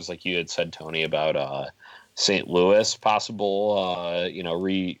these rumors, like you had said, Tony, about St. Louis, possible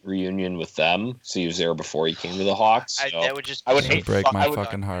reunion with them. So he was there before he came to the Hawks. So that would just I would hate break my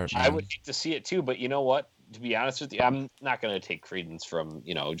fucking heart. I Man. would hate to see it too, but you know what? To be honest with you, I'm not going to take credence from,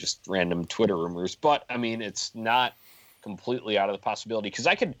 just random Twitter rumors. But, I mean, it's not completely out of the possibility, because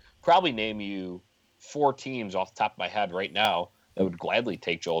I could probably name you 4 teams off the top of my head right now that would gladly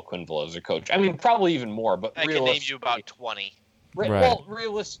take Joel Quenneville as their coach. I mean, probably even more. But I can name you about 20. Right. Well,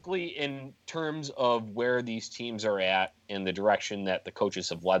 realistically, in terms of where these teams are at and the direction that the coaches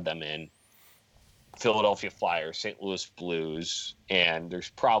have led them in, Philadelphia Flyers, St. Louis Blues, and there's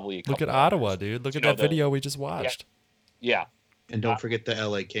probably a couple Look at Ottawa, dude. Look at that video we just watched. Yeah. And don't forget the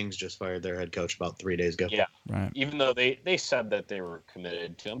LA Kings just fired their head coach about 3 days ago. Yeah. Right. Even though they said that they were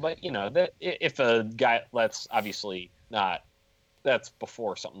committed to him. But, that if a guy, that's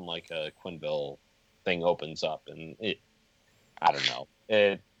before something like a Quenneville thing opens up. And I don't know.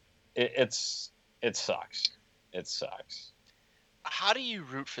 it sucks. It sucks. How do you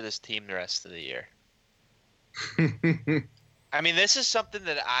root for this team the rest of the year? I mean, this is something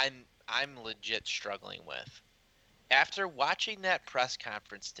that I'm legit struggling with. After watching that press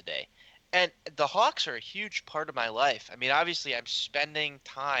conference today, and the Hawks are a huge part of my life. I mean, obviously, I'm spending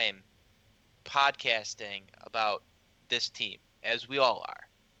time podcasting about this team, as we all are,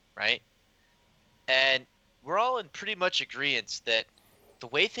 right? And we're all in pretty much agreement that the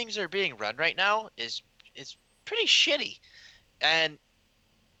way things are being run right now is pretty shitty. And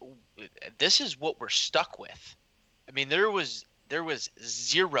this is what we're stuck with. I mean, there was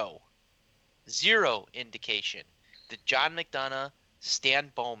zero indication that John McDonough,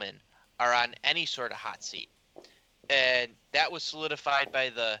 Stan Bowman are on any sort of hot seat. And that was solidified by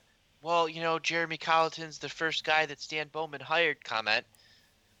the, well, you know, Jeremy Colleton's the first guy that Stan Bowman hired comment.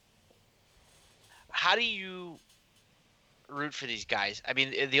 How do you root for these guys? I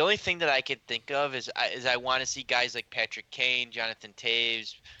mean, the only thing that I could think of is I want to see guys like Patrick Kane, Jonathan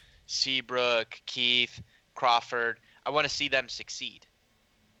Taves, Seabrook, Keith, Crawford. I want to see them succeed.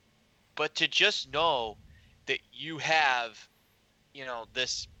 But to just know that you have, you know,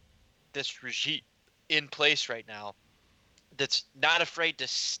 this regime in place right now that's not afraid to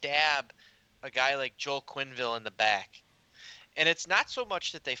stab a guy like Joel Quenneville in the back. And it's not so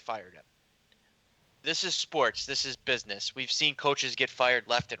much that they fired him. This is sports. This is business. We've seen coaches get fired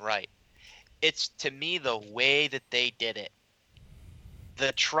left and right. It's, to me, the way that they did it.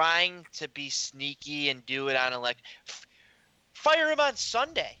 The trying to be sneaky and do it on fire him on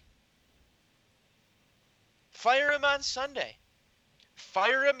Sunday. Fire him on Sunday.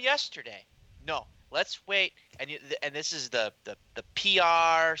 Fire him yesterday. No, let's wait. And this is the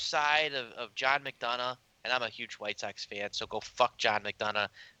PR side of John McDonough. And I'm a huge White Sox fan, so go fuck John McDonough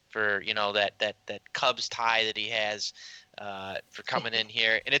for, you know, that Cubs tie that he has for coming in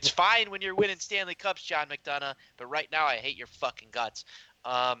here. And it's fine when you're winning Stanley Cups, John McDonough, but right now I hate your fucking guts.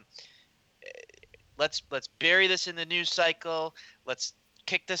 Let's bury this in the news cycle. Let's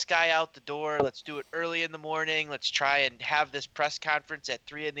kick this guy out the door. Let's do it early in the morning. Let's try and have this press conference at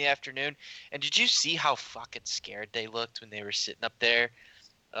 3 p.m. And did you see how fucking scared they looked when they were sitting up there?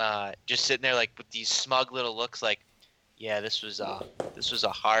 Just sitting there like with these smug little looks like, yeah, this was a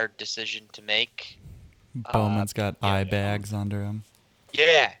hard decision to make. Bowman's got eye bags under him.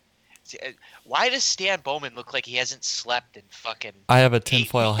 Yeah. Why does Stan Bowman look like he hasn't slept in fucking... I have a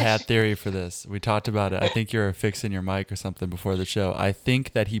tinfoil hat theory for this. We talked about it. I think you were fixing your mic or something before the show. I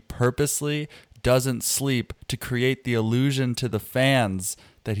think that he purposely doesn't sleep to create the illusion to the fans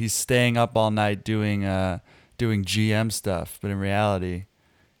that he's staying up all night doing GM stuff. But in reality,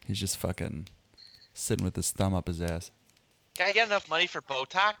 he's just fucking sitting with his thumb up his ass. Can I get enough money for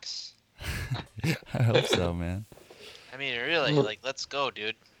Botox? I hope so, man. I mean, really, like, let's go,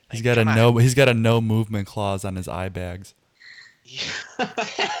 dude. He's Like, got come on. he's got a no movement clause on his eye bags.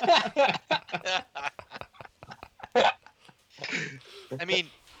 I mean,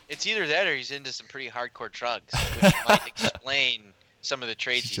 it's either that or he's into some pretty hardcore drugs, which might explain some of the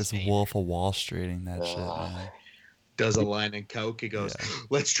trades He's he's just made. Wolf of Wall Streeting that shit, man. Does a line in Coke. He goes,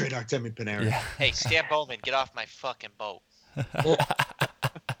 let's trade Artemi Panarin. Yeah. Hey, Stan Bowman, get off my fucking boat.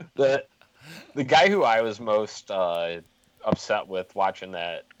 The guy who I was most upset with watching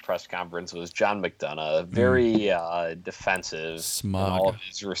that press conference was John McDonough. Very defensive Smug. in all of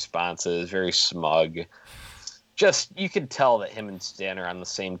his responses, very smug. Just, you could tell that him and Stan are on the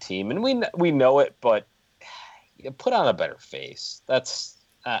same team, and we know it, but put on a better face. That's,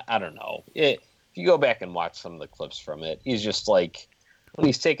 I don't know. If you go back and watch some of the clips from it, he's just like, when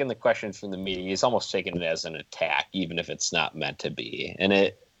he's taking the questions from the media, he's almost taking it as an attack, even if it's not meant to be. And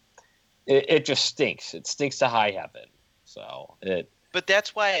it just stinks. It stinks to high heaven. So But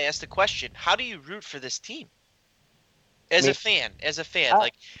that's why I asked the question: how do you root for this team? As a fan,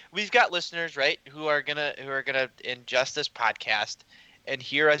 like, we've got listeners, right, who are gonna ingest this podcast and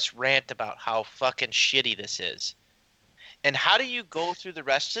hear us rant about how fucking shitty this is. And how do you go through the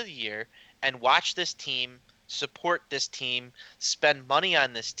rest of the year and watch this team, support this team, spend money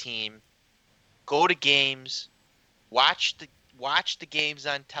on this team, go to games, watch the games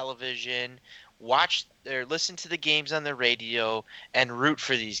on television, watch or listen to the games on the radio, and root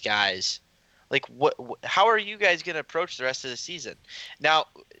for these guys? Like, how are you guys going to approach the rest of the season? Now,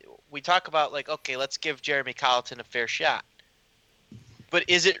 we talk about, like, okay, let's give Jeremy Colleton a fair shot. But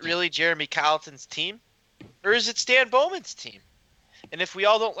is it really Jeremy Colleton's team? Or is it Stan Bowman's team? And if we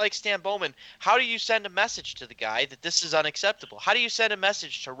all don't like Stan Bowman, how do you send a message to the guy that this is unacceptable? How do you send a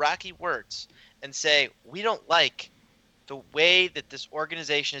message to Rocky Wirtz and say, we don't like the way that this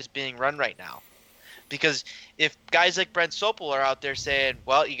organization is being run right now? Because if guys like Brent Sopel are out there saying,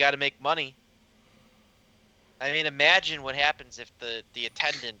 well, you got to make money. I mean, imagine what happens if the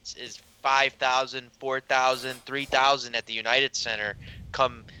attendance is 5,000, 4,000, 3,000 at the United Center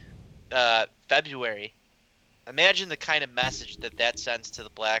come February. Imagine the kind of message that sends to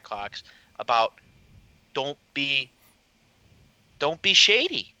the Blackhawks about don't be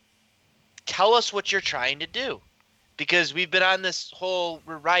shady. Tell us what you're trying to do. Because we've been on this whole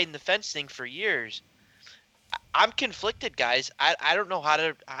we're riding the fence thing for years. I'm conflicted, guys. I don't know how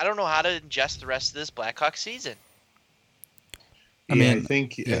to ingest the rest of this Blackhawks season. I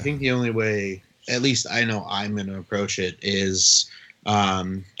think the only way, at least I know I'm going to approach it, is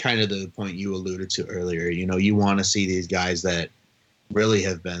kind of the point you alluded to earlier. You know, you want to see these guys that really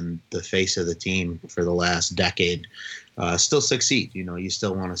have been the face of the team for the last decade still succeed. You know, you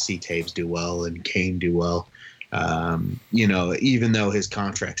still want to see Taves do well and Kane do well. You know, even though his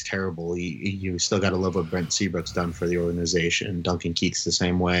contract's terrible, you still got to love what Brent Seabrook's done for the organization. Duncan Keith's the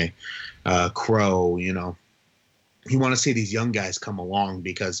same way. Crow, you know, you want to see these young guys come along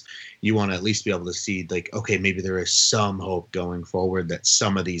because you want to at least be able to see, like, okay, maybe there is some hope going forward that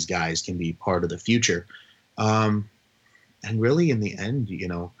some of these guys can be part of the future. And really, in the end, you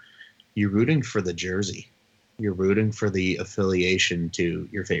know, you're rooting for the jersey. You're rooting for the affiliation to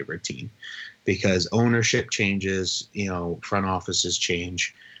your favorite team. Because ownership changes, you know, front offices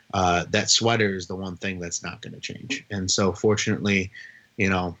change. That sweater is the one thing that's not going to change. And so, fortunately, you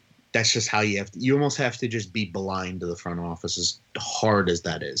know, that's just how you almost have to just be blind to the front office, as hard as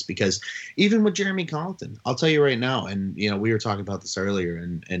that is. Because even with Jeremy Colleton, I'll tell you right now, and, you know, we were talking about this earlier,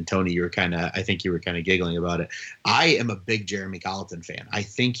 and Tony, I think you were kind of giggling about it. I am a big Jeremy Colleton fan. I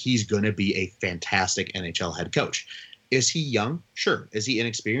think he's going to be a fantastic NHL head coach. Is he young? Sure. Is he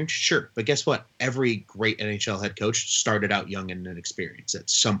inexperienced? Sure. But guess what? Every great NHL head coach started out young and inexperienced at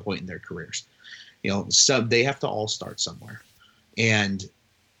some point in their careers. You know, so they have to all start somewhere. And,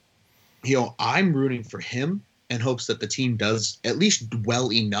 you know, I'm rooting for him in hopes that the team does at least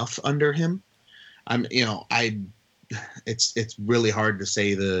well enough under him. It's really hard to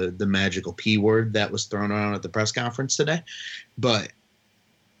say the magical P word that was thrown around at the press conference today, but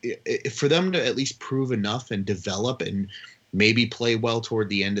for them to at least prove enough and develop and maybe play well toward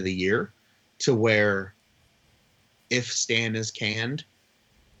the end of the year to where if Stan is canned,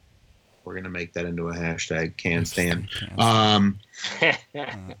 we're going to make that into a hashtag, can Stan.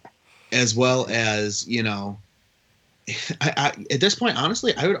 As well as, you know, I at this point,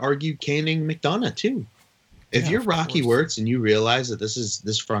 honestly, I would argue canning McDonough too. If you're Rocky Wirtz and you realize that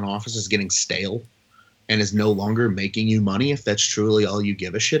this front office is getting stale and is no longer making you money, if that's truly all you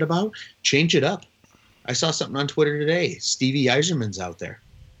give a shit about, change it up. I saw something on Twitter today. Stevie Yzerman's out there.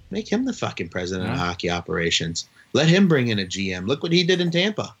 Make him the fucking president of hockey operations. Let him bring in a GM. Look what he did in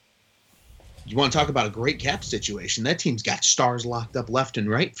Tampa. You want to talk about a great cap situation? That team's got stars locked up left and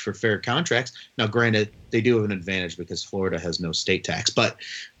right for fair contracts. Now, granted, they do have an advantage because Florida has no state tax, but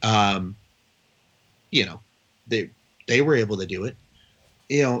you know, they were able to do it.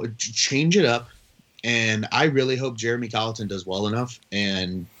 You know, change it up. And I really hope Jeremy Colleton does well enough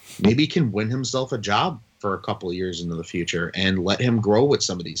and maybe can win himself a job for a couple of years into the future and let him grow with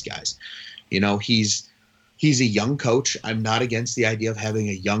some of these guys. You know, he's a young coach. I'm not against the idea of having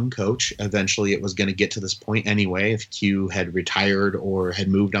a young coach. Eventually it was going to get to this point anyway if Q had retired or had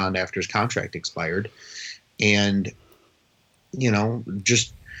moved on after his contract expired. And, you know,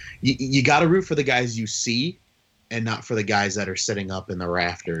 just you got to root for the guys you see and not for the guys that are sitting up in the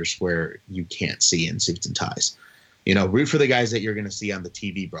rafters where you can't see in suits and ties. You know, root for the guys that you're going to see on the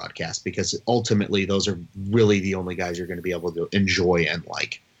TV broadcast because ultimately those are really the only guys you're going to be able to enjoy and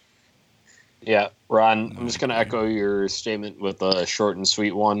like. Yeah, Ron, I'm just going to echo your statement with a short and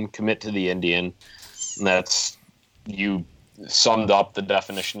sweet one. Commit to the Indian. And that's, you summed up the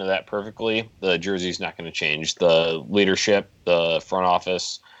definition of that perfectly. The jersey's not going to change. The leadership, the front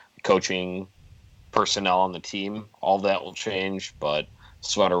office, coaching, personnel on the team, all that will change, but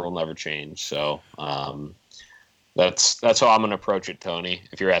sweater will never change. So that's how I'm going to approach it, Tony.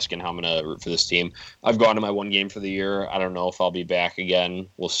 If you're asking how I'm going to root for this team, I've gone to my one game for the year. I don't know if I'll be back again.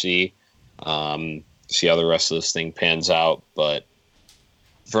 We'll see. See how the rest of this thing pans out. But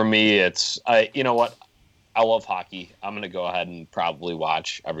for me, you know what? I love hockey. I'm going to go ahead and probably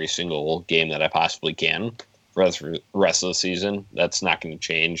watch every single game that I possibly can for the rest of the season. That's not going to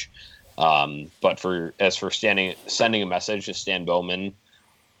change. But as for sending a message to Stan Bowman,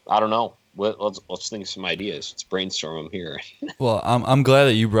 I don't know. Let's think of some ideas. Let's brainstorm them here. Well, I'm glad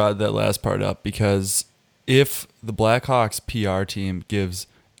that you brought that last part up because if the Blackhawks PR team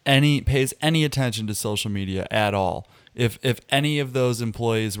pays any attention to social media at all, If any of those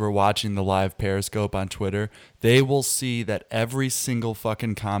employees were watching the live Periscope on Twitter, they will see that every single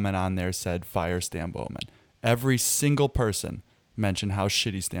fucking comment on there said fire Stan Bowman. Every single person mentioned how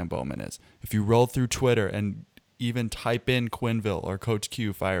shitty Stan Bowman is. If you roll through Twitter and even type in Quinville or Coach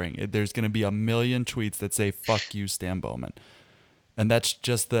Q firing, there's going to be a million tweets that say fuck you Stan Bowman. And that's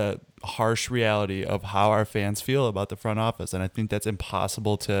just the harsh reality of how our fans feel about the front office. And I think that's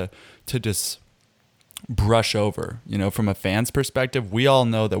impossible to just brush over. You know, from a fan's perspective, we all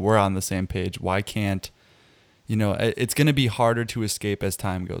know that we're on the same page. Why can't, you know, it's going to be harder to escape as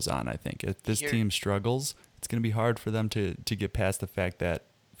time goes on, I think. If this team struggles, it's going to be hard for them to get past the fact that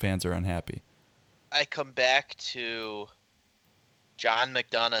fans are unhappy. I come back to John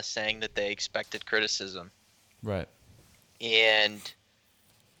McDonough saying that they expected criticism. Right. And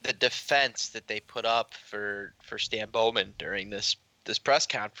the defense that they put up for Stan Bowman during this press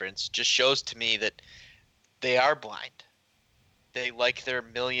conference just shows to me that they are blind. They like their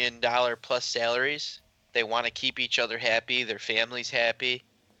 $1 million plus salaries. They want to keep each other happy, their families happy.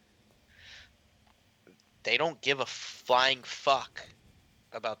 They don't give a flying fuck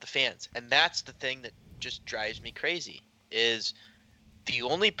about the fans. And that's the thing that just drives me crazy, is the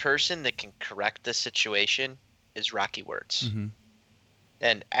only person that can correct this situation is Rocky Wirtz. Mm-hmm.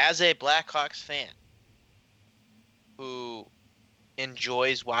 And as a Blackhawks fan who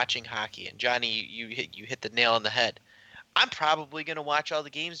enjoys watching hockey, and Johnny, you hit the nail on the head, I'm probably going to watch all the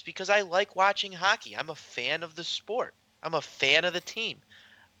games because I like watching hockey. I'm a fan of the sport. I'm a fan of the team.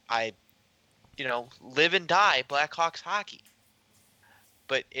 I, live and die Blackhawks hockey.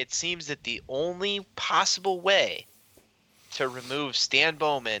 But it seems that the only possible way to remove Stan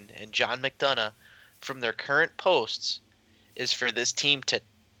Bowman and John McDonough from their current posts is for this team to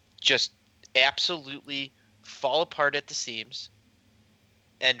just absolutely fall apart at the seams,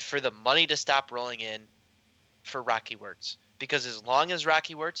 and for the money to stop rolling in for Rocky Wirtz. Because as long as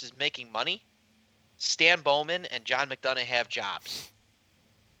Rocky Wirtz is making money, Stan Bowman and John McDonough have jobs.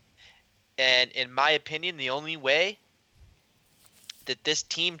 And in my opinion, the only way that this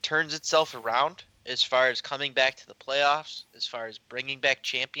team turns itself around as far as coming back to the playoffs, as far as bringing back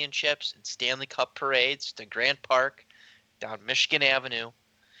championships and Stanley Cup parades to Grant Park, down Michigan Avenue,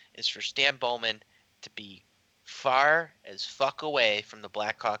 is for Stan Bowman to be far as fuck away from the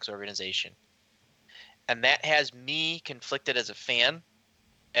Blackhawks organization. And that has me conflicted as a fan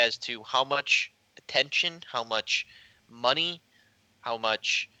as to how much attention, how much money, how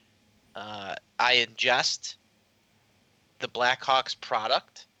much I ingest the Blackhawks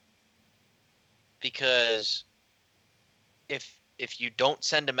product. Because if you don't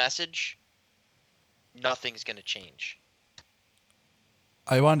send a message, nothing's going to change.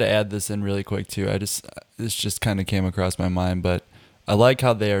 I wanted to add this in really quick too. This just kind of came across my mind, but I like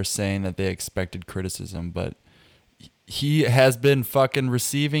how they are saying that they expected criticism, but he has been fucking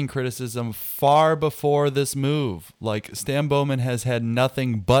receiving criticism far before this move. Like, Stan Bowman has had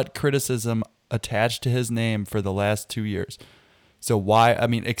nothing but criticism attached to his name for the last 2 years. So why,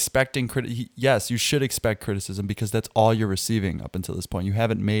 expecting yes, you should expect criticism because that's all you're receiving up until this point. You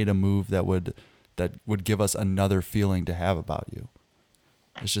haven't made a move that would give us another feeling to have about you.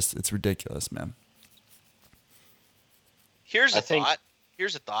 It's ridiculous, man. Here's a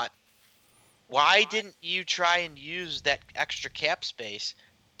thought. Why didn't you try and use that extra cap space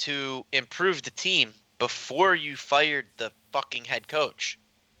to improve the team before you fired the fucking head coach?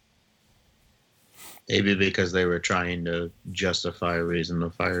 Maybe because they were trying to justify a reason to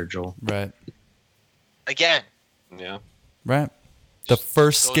fire Joel. Right. Again. Yeah. Right. The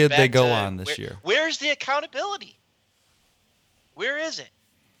first Goes skid back they go to on this year. Where's the accountability? Where is it?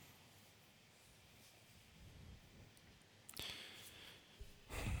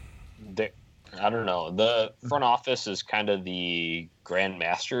 I don't know. The front office is kind of the grand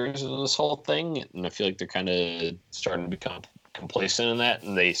masters of this whole thing, and I feel like they're kind of starting to become complacent in that,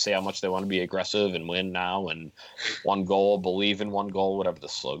 and they say how much they want to be aggressive and win now, and one goal, believe in one goal, whatever the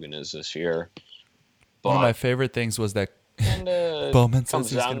slogan is this year. But, one of my favorite things was that Bowman says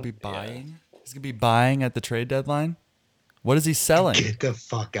he's going to be buying. Yeah. He's going to be buying at the trade deadline. What is he selling? Get the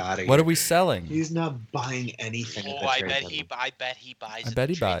fuck out of here. What are we selling? He's not buying anything. I bet he buys. I bet he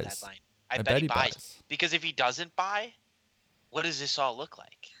buys. I bet he buys. Because if he doesn't buy, what does this all look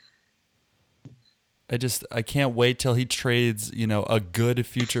like? I can't wait till he trades, a good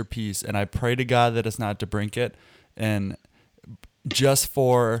future piece, and I pray to God that it's not DeBrincat, and just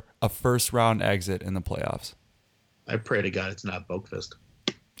for a first round exit in the playoffs. I pray to God it's not Boqvist.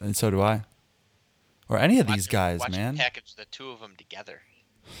 And so do I. Or any of these guys, man. Package the two of them together.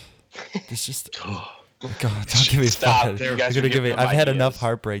 It's just God, don't give me Stop. fucking. You guys You're are gonna give me. giving them I've had enough ideas.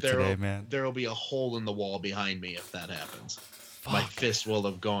 heartbreak today, man. There will be a hole in the wall behind me if that happens. My fist will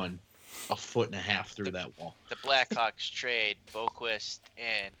have gone 1.5 feet through that wall. The Blackhawks trade Boquist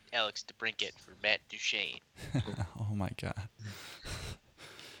and Alex DeBrincat for Matt Duchene. Oh my god.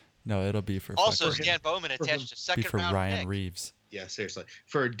 No, it'll be for Also, fucking, Stan Bowman attached a be second for round Ryan pick. Reeves. Yeah, seriously.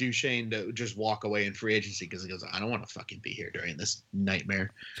 For Duchesne to just walk away in free agency because he goes, I don't want to fucking be here during this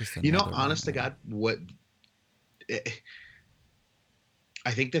nightmare. Just You know, another honest to one, man. God,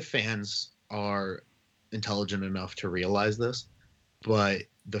 I think the fans are intelligent enough to realize this, but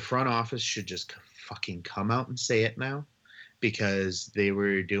the front office should just fucking come out and say it now, because they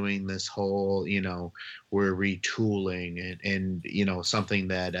were doing this whole, we're retooling and something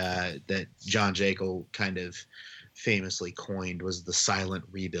that that John Jekyll kind of famously coined was the silent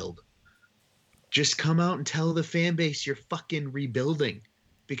rebuild. Just come out and tell the fan base you're fucking rebuilding,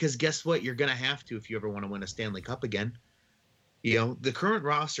 because guess what? You're gonna have to if you ever want to win a Stanley Cup again. The current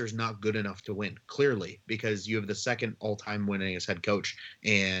roster is not good enough to win, clearly, because you have the second all-time winningest head coach,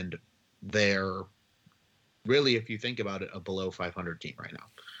 and they're really, if you think about it, a below 500 team right now.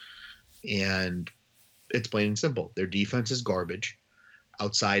 And it's plain and simple. Their defense is garbage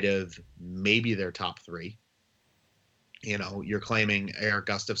outside of maybe their top three. You're claiming Eric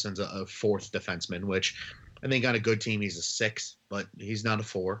Gustafson's a fourth defenseman, which I think on a good team he's a 6, but he's not a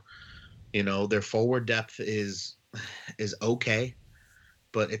 4. Their forward depth is okay,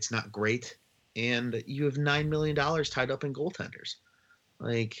 but it's not great. And you have $9 million tied up in goaltenders.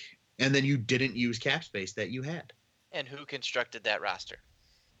 And then you didn't use cap space that you had. And who constructed that roster?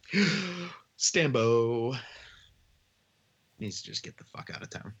 Stambo needs to just get the fuck out of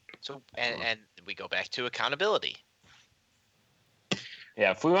town. So and we go back to accountability.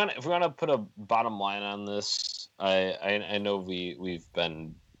 Yeah, if we want to put a bottom line on this, I know we've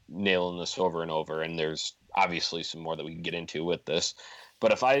been nailing this over and over, and there's obviously some more that we can get into with this.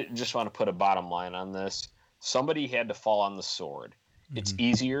 But if I just want to put a bottom line on this, somebody had to fall on the sword. It's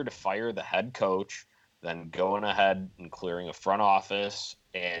easier to fire the head coach than going ahead and clearing a front office,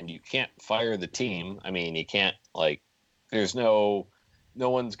 and you can't fire the team. I mean, you can't, there's no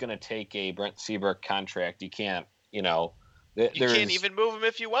one's going to take a Brent Seabrook contract. You can't, You can't even move him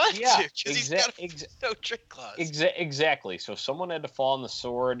if you want to, because he's got no trade clause. Exactly. So someone had to fall on the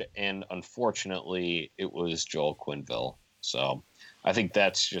sword, and unfortunately, it was Joel Quenneville. So I think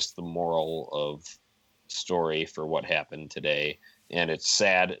that's just the moral of story for what happened today. And it's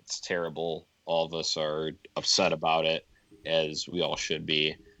sad. It's terrible. All of us are upset about it, as we all should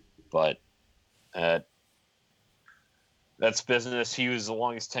be. But that's business. He was the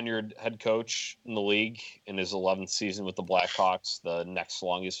longest tenured head coach in the league in his 11th season with the Blackhawks. The next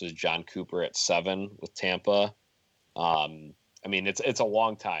longest was John Cooper at 7 with Tampa. It's a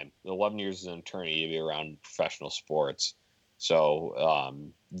long time. 11 years as an attorney to be around professional sports.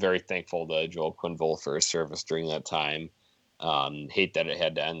 So very thankful to Joel Quenneville for his service during that time. Hate that it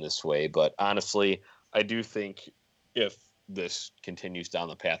had to end this way, but honestly, I do think if this continues down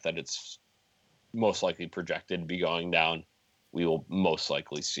the path that it's most likely projected to be going down, we will most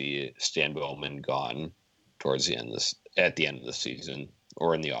likely see Stan Bowman gone towards at the end of the season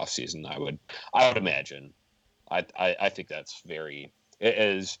or in the off season. I would imagine. I think that's very,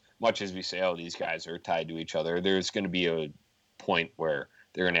 as much as we say, oh, these guys are tied to each other, there's going to be a point where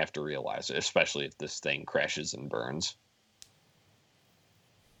they're going to have to realize it, especially if this thing crashes and burns.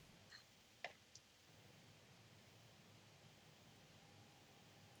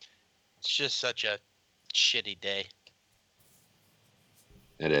 It's just such a shitty day.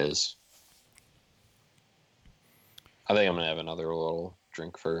 It is. I think I'm going to have another little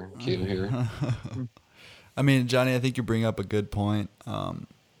drink for Q here. I mean, Johnny, I think you bring up a good point.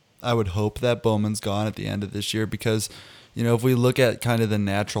 I would hope that Bowman's gone at the end of this year because, if we look at kind of the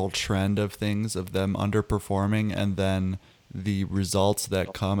natural trend of things, of them underperforming and then the results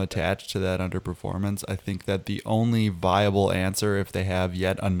that come attached to that underperformance, I think that the only viable answer if they have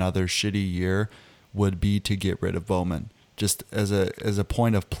yet another shitty year would be to get rid of Bowman, just as a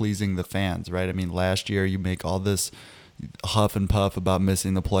point of pleasing the fans, right? I mean, last year you make all this huff and puff about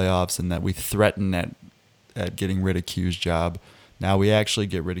missing the playoffs and that we threaten at getting rid of Q's job. Now we actually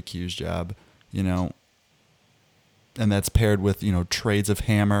get rid of Q's job, and that's paired with, trades of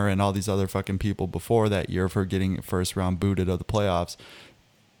Hammer and all these other fucking people before that year for getting first round booted of the playoffs.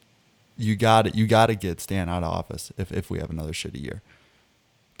 You got to get Stan out of office if we have another shitty year,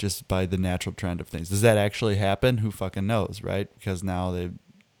 just by the natural trend of things. Does that actually happen? Who fucking knows, right? Because now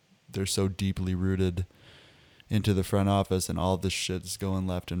they're so deeply rooted into the front office and all this shit is going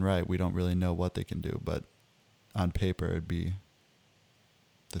left and right. We don't really know what they can do, but on paper it'd be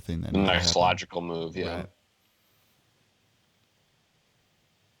the thing that Nice happened. logical move, yeah. Right.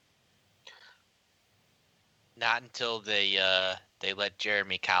 Not until they let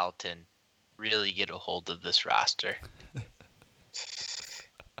Jeremy Colleton really get a hold of this roster.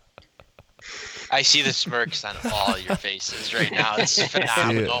 I see the smirks on all your faces right now. It's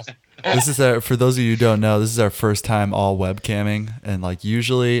phenomenal. This is for those of you who don't know, this is our first time all webcamming, and like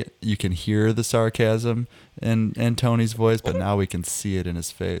usually you can hear the sarcasm in Tony's voice, but now we can see it in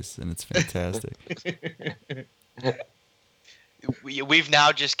his face, and it's fantastic. We've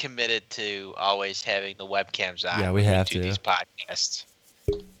now just committed to always having the webcams on. Yeah, we when have do to. these podcasts.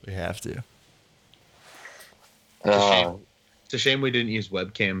 We have to. It's a shame we didn't use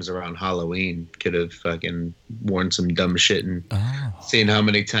webcams around Halloween. Could have fucking worn some dumb shit and seen how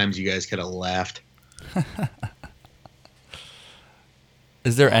many times you guys could have laughed.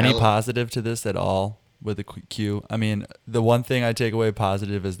 Is there any positive to this at all with the Q? I mean, the one thing I take away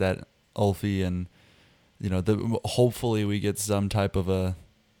positive is that Ulfie and, you know, hopefully we get some type of a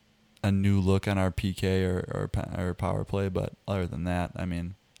new look on our PK or power play. But other than that, I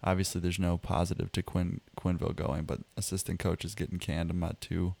mean, obviously there's no positive to Quenneville going, but assistant coach is getting canned. I'm not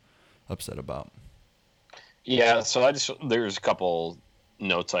too upset about. Yeah, so there's a couple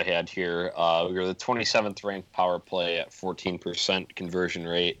notes I had here. We were the 27th ranked power play at 14% conversion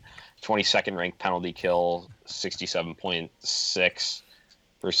rate, 22nd ranked penalty kill, 67.6%,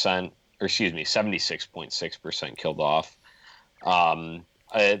 or excuse me, 76.6% killed off.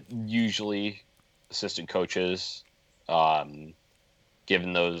 Usually assistant coaches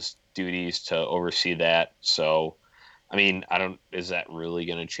given those duties to oversee that. So, I mean, is that really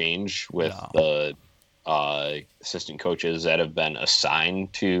going to change with the assistant coaches that have been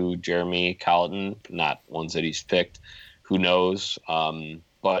assigned to Jeremy Colleton, not ones that he's picked? Who knows?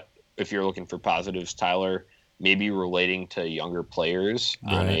 But if you're looking for positives, Tyler, maybe relating to younger players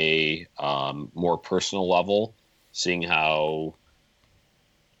on a more personal level, seeing how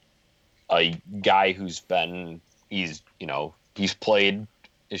a guy he's played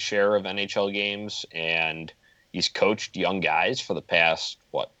his share of NHL games and he's coached young guys for the past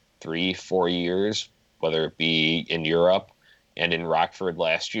 3-4 years, whether it be in Europe and in Rockford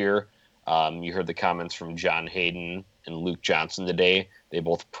last year. You heard the comments from John Hayden and Luke Johnson today. They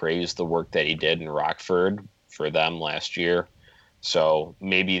both praised the work that he did in Rockford for them last year. So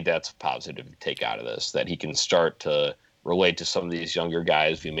maybe that's a positive to take out of this, that he can start to relate to some of these younger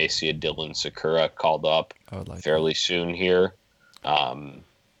guys. We may see a Dylan Sakura called up fairly soon here.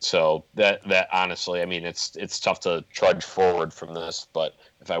 So that honestly, I mean, it's tough to trudge forward from this, but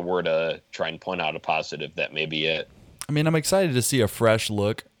if I were to try and point out a positive, that may be it. I mean, I'm excited to see a fresh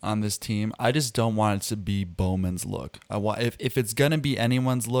look on this team. I just don't want it to be Bowman's look. If it's gonna be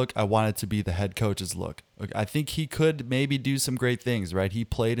anyone's look, I want it to be the head coach's look. I think he could maybe do some great things, right? He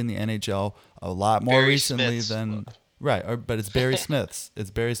played in the NHL a lot more recently than but it's Barry Smith's. It's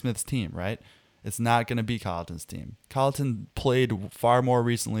Barry Smith's team, right? It's not going to be Colleton's team. Colleton played far more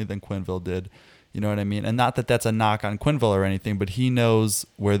recently than Quenneville did. You know what I mean? And not that that's a knock on Quenneville or anything, but he knows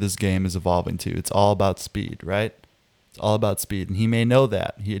where this game is evolving to. It's all about speed, right? It's all about speed. And he may know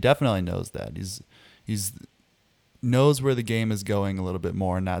that. He definitely knows that. He's knows where the game is going a little bit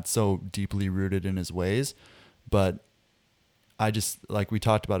more, not so deeply rooted in his ways. But I just, like we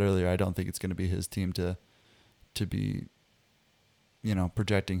talked about earlier, I don't think it's going to be his team to be,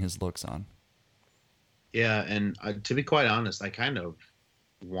 projecting his looks on. Yeah, and to be quite honest, I kind of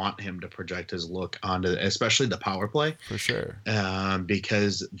want him to project his look onto, especially the power play. For sure.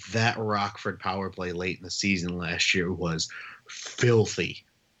 Because that Rockford power play late in the season last year was filthy.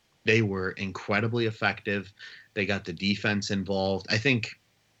 They were incredibly effective. They got the defense involved. I think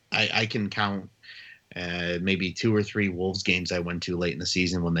I can count maybe 2 or 3 Wolves games I went to late in the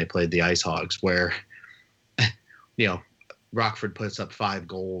season when they played the Ice Hogs where, Rockford puts up 5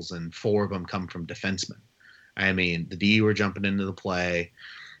 goals and 4 of them come from defensemen. I mean, the D were jumping into the play.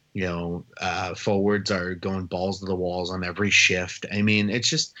 Forwards are going balls to the walls on every shift. I mean, it's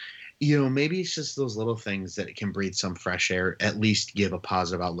just, maybe it's just those little things that can breathe some fresh air, at least give a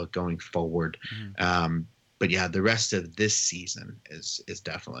positive outlook going forward. Mm-hmm. But yeah, the rest of this season is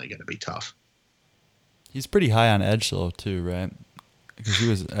definitely going to be tough. He's pretty high on Edgel too, right?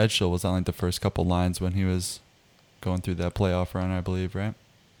 Because Edgel was on like the first couple lines when he was going through that playoff run, I believe, right?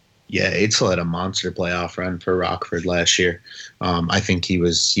 Yeah, Eitzel had a monster playoff run for Rockford last year. I think he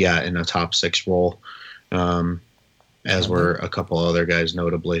was, in a top 6 role, as were a couple other guys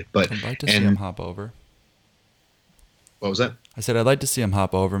notably. But I'd like to see him hop over. What was that? I said I'd like to see him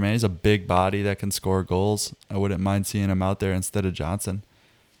hop over, man. He's a big body that can score goals. I wouldn't mind seeing him out there instead of Johnson.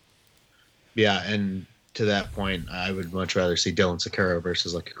 Yeah, and to that point, I would much rather see Dylan Sakura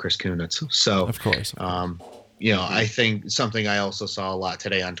versus like a Chris Kunitz. So, Of course. I think something I also saw a lot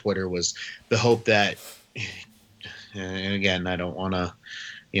today on Twitter was the hope that, and again, I don't want to,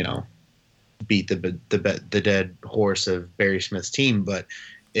 beat the dead horse of Barry Smith's team, but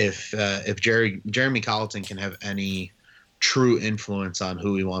if Jeremy Colleton can have any true influence on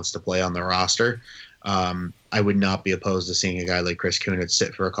who he wants to play on the roster, I would not be opposed to seeing a guy like Chris Kunitz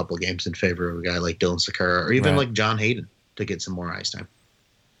sit for a couple of games in favor of a guy like Dylan Sakura or even like John Hayden to get some more ice time.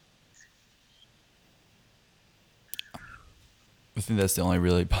 I think that's the only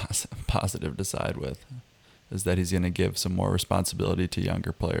really positive to side with, is that he's going to give some more responsibility to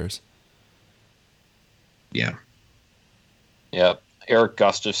younger players. Yeah. Yep. Eric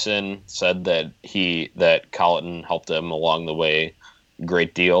Gustafson said that Colleton helped him along the way a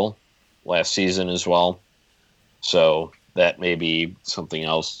great deal last season as well. So that may be something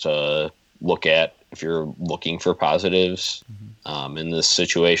else to look at if you're looking for positives in this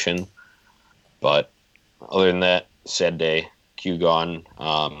situation. But other than that, sad day. Q gone.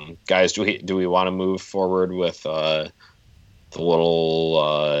 Guys, do we want to move forward with the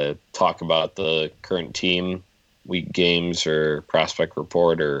little talk about the current team, week games, or prospect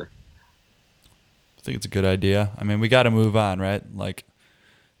report? Or I think it's a good idea. I mean, we got to move on, right? Like,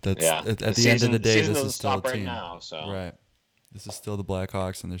 that's at the end of the day, this is still a team. Right now, so. Right. This is still the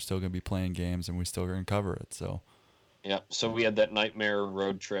Blackhawks, and they're still going to be playing games, and we still going to cover it. So. Yep. So we had that nightmare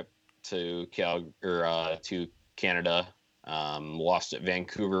road trip to to Canada. Lost at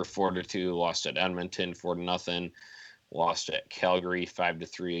Vancouver 4-2, lost at Edmonton 4-0, lost at Calgary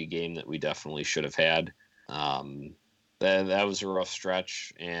 5-3, a game that we definitely should have had. That was a rough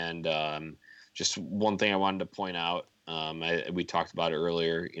stretch, and just one thing I wanted to point out, we talked about it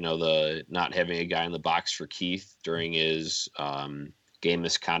earlier, the not having a guy in the box for Keith during his game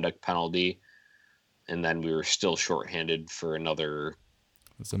misconduct penalty, and then we were still shorthanded for another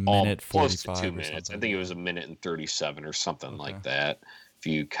It was a minute 45 close to 2 minutes. I think it was a minute and 37 or something like that, if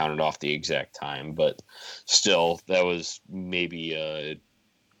you counted off the exact time. But still, that was maybe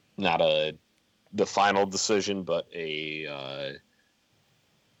not the final decision, but a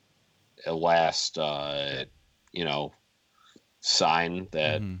last sign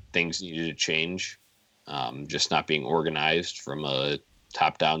that things needed to change. Just not being organized from a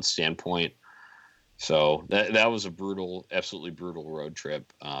top-down standpoint. So that was a absolutely brutal road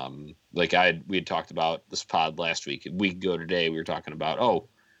trip. We had talked about this pod last week. A week ago today, we were talking about,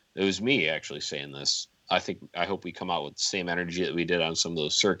 it was me actually saying this. I hope we come out with the same energy that we did on some of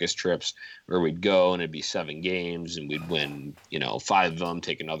those circus trips where we'd go and it'd be 7 games and we'd win, 5 of them,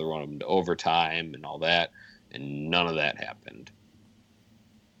 take another one of them to overtime and all that. And none of that happened.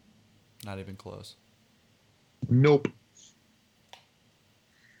 Not even close. Nope.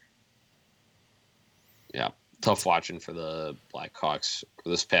 Yeah, tough watching for the Blackhawks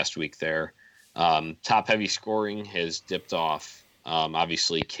this past week there. Top heavy scoring has dipped off.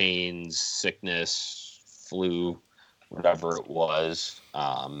 Obviously, Kane's sickness, flu, whatever it was,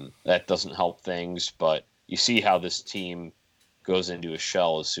 that doesn't help things. But you see how this team goes into a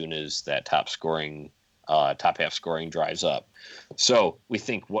shell as soon as that top half scoring dries up. So we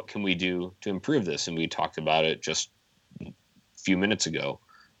think, what can we do to improve this? And we talked about it just a few minutes ago.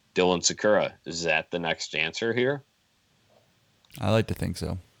 Dylan Sakura, is that the next answer here? I like to think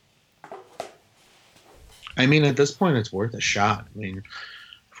so. I mean, at this point, it's worth a shot. I mean,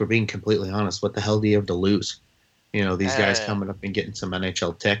 if we're being completely honest, what the hell do you have to lose? These guys coming up and getting some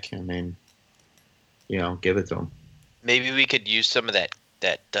NHL tick. I mean, give it to them. Maybe we could use some of that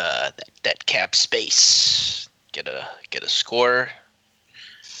cap space. Get a score,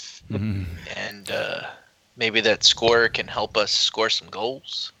 and maybe that scorer can help us score some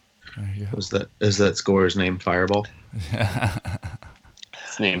goals. Is that scorer's name Fireball?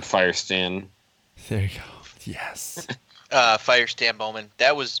 It's named Firestan. There you go. Yes. Firestan Bowman.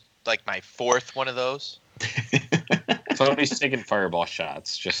 That was like my 4th one of those. Somebody's taking fireball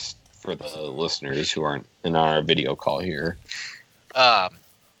shots, just for the listeners who aren't in our video call here. Yeah,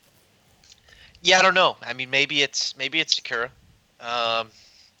 I don't know. I mean, maybe it's Sakura.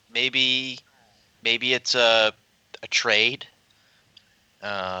 Maybe it's a trade.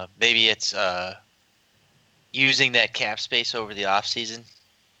 Maybe it's using that cap space over the offseason.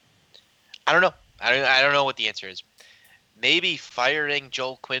 I don't know. I don't know what the answer is. Maybe firing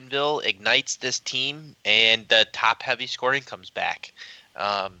Joel Quenneville ignites this team and the top heavy scoring comes back.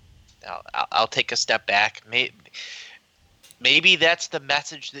 I'll take a step back. Maybe that's the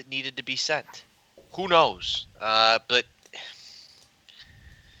message that needed to be sent. Who knows? But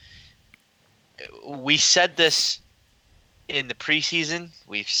we said this in the preseason.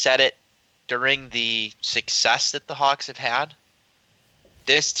 We've said it during the success that the Hawks have had,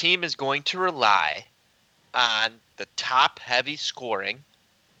 this team is going to rely on the top-heavy scoring.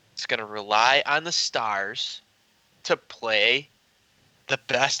 It's going to rely on the stars to play the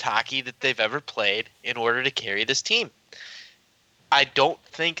best hockey that they've ever played in order to carry this team. I don't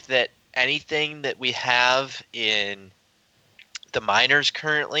think that anything that we have in the minors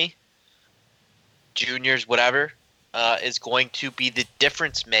currently, juniors, whatever, is going to be the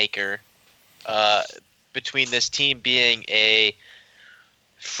difference maker between this team being a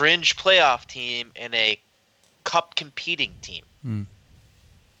fringe playoff team and a cup competing team.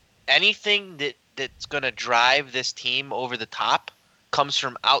 Anything that's going to drive this team over the top comes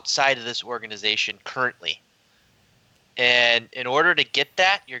from outside of this organization currently. And in order to get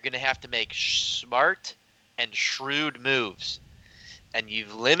that, you're going to have to make smart and shrewd moves. And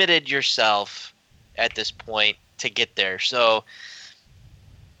you've limited yourself at this point to get there. So,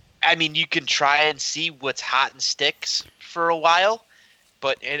 I mean, you can try and see what's hot and sticks for a while.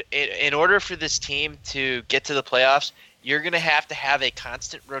 But in order for this team to get to the playoffs, you're going to have a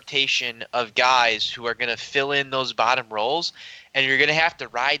constant rotation of guys who are going to fill in those bottom roles. And you're going to have to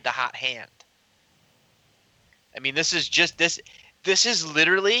ride the hot hand. I mean, this is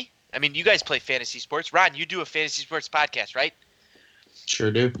literally, I mean, you guys play fantasy sports. Ron, you do a fantasy sports podcast, right? Sure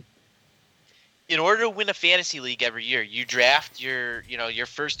do. In order to win a fantasy league every year, you draft your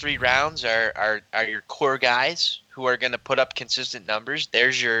first 3 rounds are your core guys who are going to put up consistent numbers.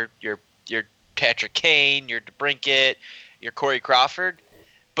 There's your Patrick Kane, your DeBrincat, your Corey Crawford.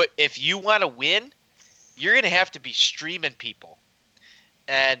 But if you want to win, you're going to have to be streaming people.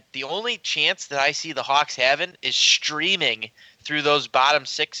 And the only chance that I see the Hawks having is streaming through those bottom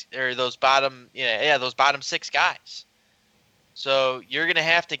 6 or those bottom 6 guys. So you're going to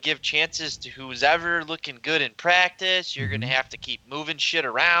have to give chances to who's ever looking good in practice. You're going to have to keep moving shit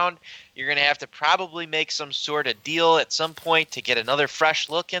around. You're going to have to probably make some sort of deal at some point to get another fresh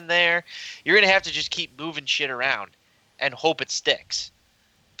look in there. You're going to have to just keep moving shit around and hope it sticks.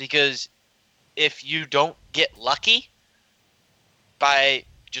 Because if you don't get lucky by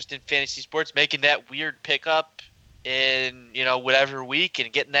just in fantasy sports making that weird pickup in, whatever week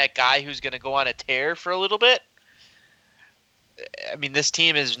and getting that guy who's going to go on a tear for a little bit, I mean, this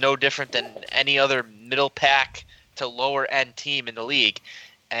team is no different than any other middle pack to lower end team in the league,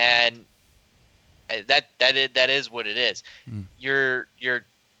 and that is what it is. Your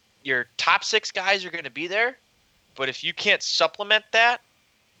top 6 guys are going to be there, but if you can't supplement that,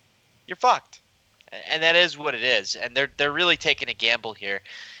 you're fucked. And that is what it is. And they're really taking a gamble here.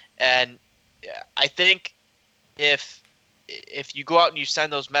 And I think if you go out and you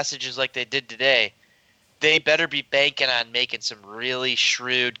send those messages like they did today, they better be banking on making some really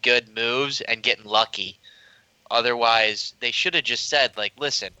shrewd, good moves and getting lucky. Otherwise, they should have just said, like,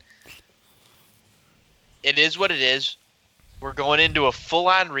 listen, it is what it is. We're going into a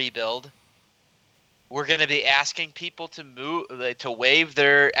full-on rebuild. We're going to be asking people to waive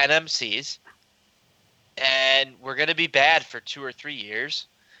their NMCs. And we're going to be bad for 2 or 3 years.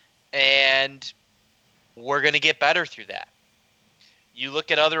 And we're going to get better through that. You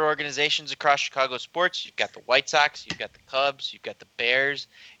look at other organizations across Chicago sports, you've got the White Sox, you've got the Cubs, you've got the Bears,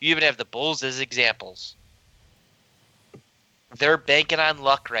 you even have the Bulls as examples. They're banking on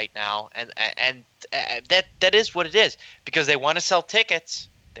luck right now, and that is what it is, because they want to sell tickets,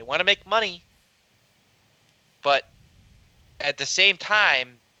 they want to make money, but at the same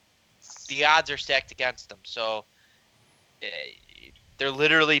time, the odds are stacked against them. So they're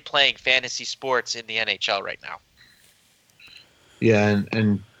literally playing fantasy sports in the NHL right now. Yeah,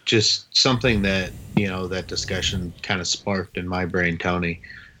 and just something that, that discussion kind of sparked in my brain, Tony.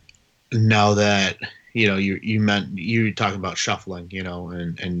 Now that, you were talking about shuffling,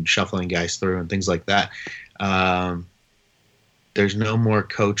 and shuffling guys through and things like that. There's no more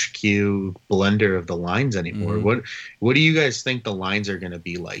Coach Q blender of the lines anymore. What do you guys think the lines are going to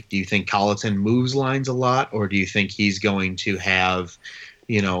be like? Do you think Colliton moves lines a lot, or do you think he's going to have,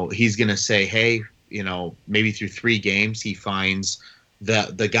 he's going to say, hey, maybe through 3 games he finds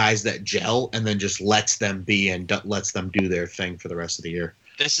the guys that gel and then just lets them be and lets them do their thing for the rest of the year?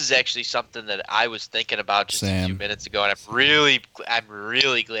 This is actually something that I was thinking about just a few minutes ago, and I'm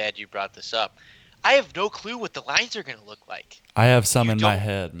really glad you brought this up. I have no clue what the lines are going to look like. I have some in my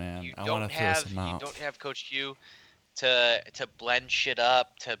head, man. I want to throw some out. You don't have Coach Q to blend shit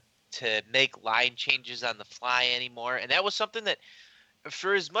up, to make line changes on the fly anymore. And that was something that,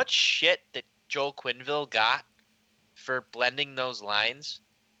 for as much shit that Joel Quenneville got for blending those lines,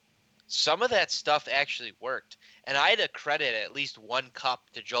 some of that stuff actually worked. And I had to credit at least 1 cup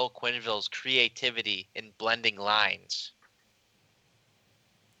to Joel Quenneville's creativity in blending lines.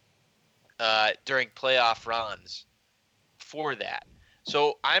 during playoff runs for that.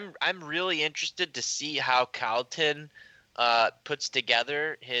 So I'm really interested to see how Carlton puts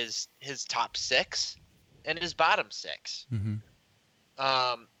together his top 6 and his bottom 6. Mm-hmm.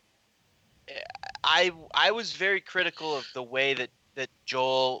 I was very critical of the way that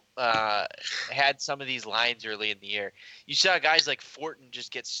Joel had some of these lines early in the year. You saw guys like Fortin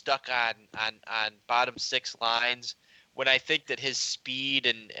just get stuck on bottom 6 lines when I think that his speed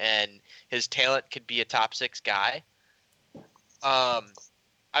and his talent could be a top 6 guy.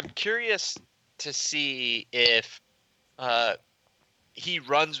 I'm curious to see if he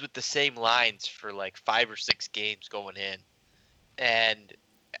runs with the same lines for like 5 or 6 games going in and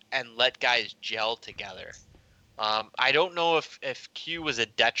let guys gel together. I don't know if Q was a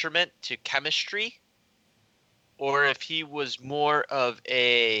detriment to chemistry or if he was more of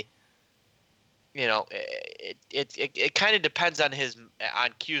a, it kind of depends on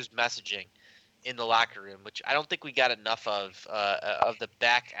Q's messaging in the locker room, which I don't think we got enough of the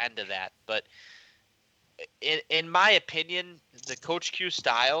back end of that. But in my opinion, the Coach Q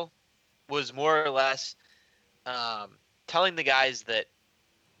style was more or less telling the guys that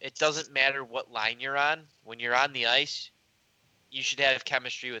it doesn't matter what line you're on. When you're on the ice, you should have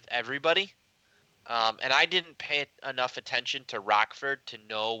chemistry with everybody. And I didn't pay enough attention to Rockford to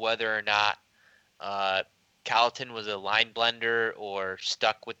know whether or not Carlton was a line blender or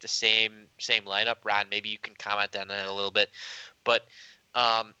stuck with the same lineup. Ron, maybe you can comment on that a little bit. But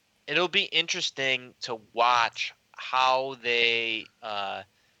it'll be interesting to watch how they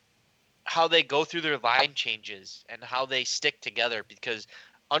go through their line changes and how they stick together, because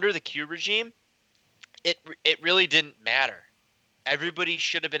under the Q regime, it really didn't matter. Everybody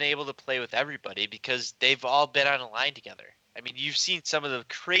should have been able to play with everybody because they've all been on a line together. I mean, you've seen some of the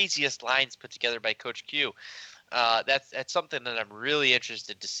craziest lines put together by Coach Q. That's something that I'm really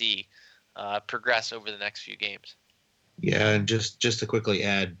interested to see progress over the next few games. Yeah, and just to quickly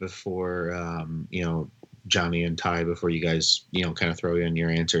add before Johnny and Ty, before you guys kind of throw in your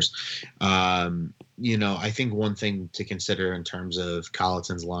answers, I think one thing to consider in terms of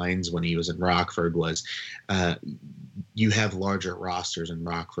Colleton's lines when he was in Rockford was you have larger rosters in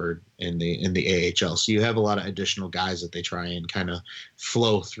Rockford in the AHL, so you have a lot of additional guys that they try and kind of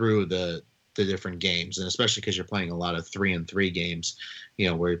flow through the different games, and especially because you're playing a lot of 3-on-3 games,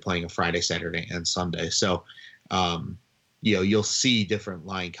 where you're playing a Friday, Saturday, and Sunday. So, you'll see different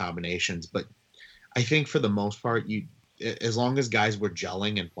line combinations, but I think for the most part, as long as guys were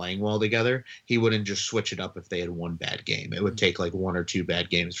gelling and playing well together, he wouldn't just switch it up if they had one bad game. It would take like 1 or 2 bad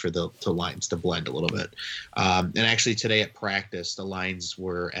games for the lines to blend a little bit. And actually today at practice, the lines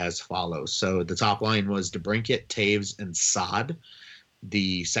were as follows. So the top line was DeBrincat, Taves, and Saad.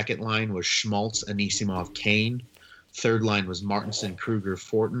 The second line was Schmaltz, Anisimov, Kane. Third line was Martinson, Kruger,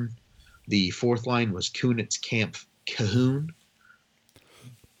 Fortin. The fourth line was Kunitz, Camp, Cahoon.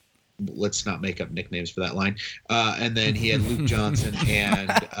 Let's not make up nicknames for that line. And then he had Luke Johnson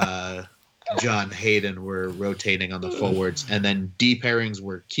and John Hayden were rotating on the forwards. And then D pairings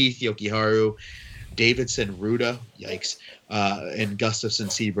were Keith Yokiharu, Davidson, Ruda, yikes, and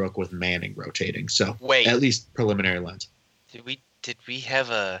Gustafson, Seabrook with Manning rotating. So at least preliminary lines. Did we have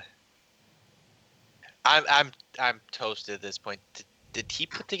a? I'm toasted at this point. Did he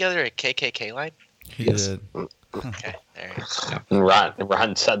put together a KKK line? He did. Okay, there you go.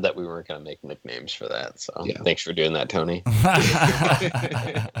 Ron said that we weren't going to make nicknames for that, so thanks for doing that, Tony.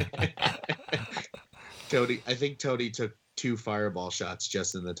 I think Tony took 2 fireball shots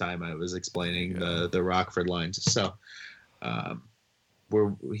just in the time I was explaining the Rockford lines. So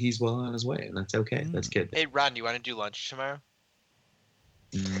he's well on his way, and that's okay. That's good. Hey, Ron, do you want to do lunch tomorrow?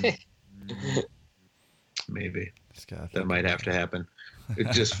 Maybe. That might have to happen.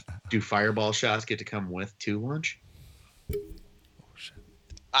 Just do fireball shots get to come with to lunch? Oh, shit.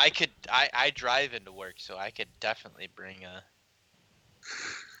 I drive into work, so I could definitely bring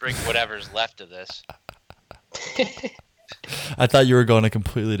whatever's left of this. I thought you were going a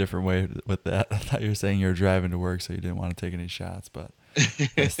completely different way with that. I thought you were saying you were driving to work, so you didn't want to take any shots, but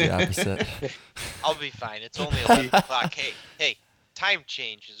that's the opposite. I'll be fine. It's only 11 o'clock. Hey, time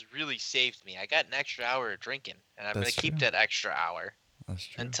change has really saved me. I got an extra hour of drinking, and I'm going to keep that extra hour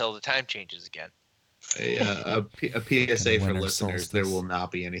until the time changes again. A PSA for listeners: there will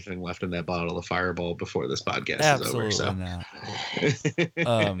not be anything left in that bottle of Fireball before this podcast is over. So. Not.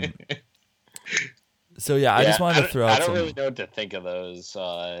 So I just wanted to throw out. I don't really know what to think of those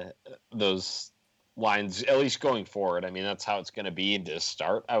lines, at least going forward. I mean, that's how it's going to be to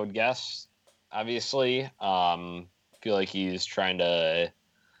start, I would guess. Obviously, feel like he's trying to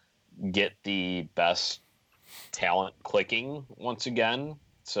get the best talent clicking once again.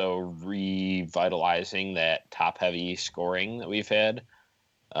 So revitalizing that top-heavy scoring that we've had.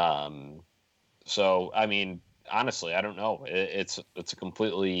 So, I mean, honestly, I don't know. It's a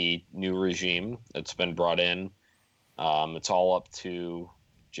completely new regime that's been brought in. It's all up to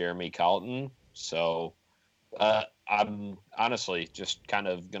Jeremy Colleton. So I'm honestly just kind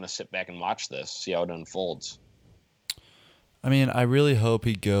of going to sit back and watch this, see how it unfolds. I mean, I really hope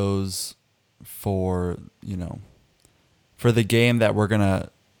he goes for the game that we're going to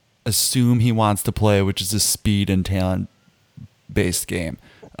assume he wants to play, which is a speed and talent-based game.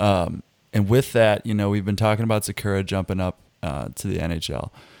 And with that, we've been talking about Sakura jumping up to the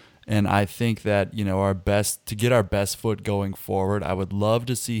NHL. And I think that, to get our best foot going forward, I would love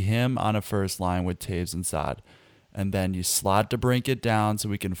to see him on a first line with Taves and Saad. And then you slot DeBrincat down so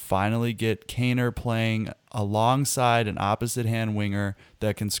we can finally get Kaner playing alongside an opposite-hand winger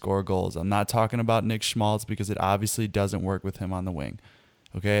that can score goals. I'm not talking about Nick Schmaltz because it obviously doesn't work with him on the wing.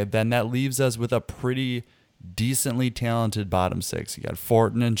 Okay, then that leaves us with a pretty decently talented bottom six. You got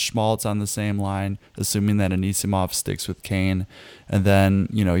Fortin and Schmaltz on the same line, assuming that Anisimov sticks with Kane. And then,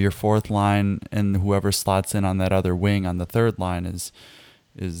 your fourth line and whoever slots in on that other wing on the third line is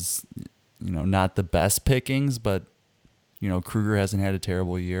not the best pickings, but Kruger hasn't had a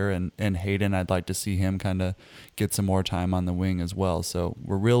terrible year, and Hayden, I'd like to see him kind of get some more time on the wing as well. So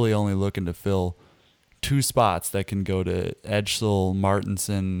we're really only looking to fill 2 spots that can go to Edsel,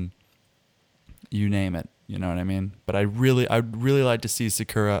 Martinson, you name it. You know what I mean? But I'd really like to see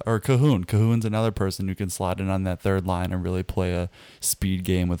Sakura or Cahoon. Cahoon's another person who can slot in on that third line and really play a speed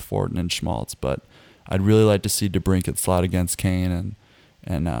game with Fortin and Schmaltz. But I'd really like to see DeBrincat slot against Kane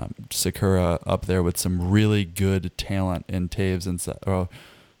and Sakura up there with some really good talent in Taves and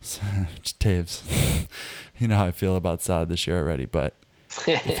Taves. You know how I feel about Saad this year already, but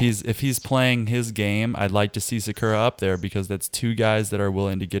if he's playing his game, I'd like to see Sakura up there because that's 2 guys that are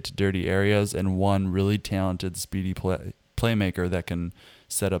willing to get to dirty areas and 1 really talented, speedy playmaker that can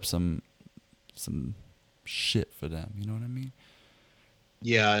set up some shit for them. You know what I mean?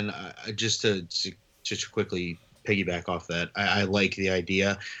 Yeah, and just to quickly piggyback off that, I like the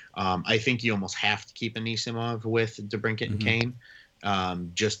idea. I think you almost have to keep Anisimov with DeBrincat and Kane.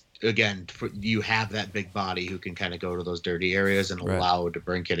 Just again, you have that big body who can kind of go to those dirty areas and allow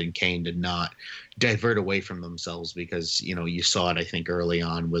DeBrincat and Kane to not divert away from themselves because you saw it I think early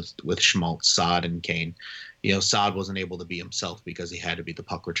on with Schmaltz, Saad, and Kane. Saad wasn't able to be himself because he had to be the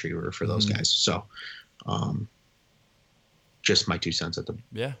puck retriever for those guys. So, just my 2 cents at the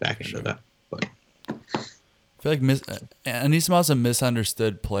back end of that. But I feel like Anisimov's a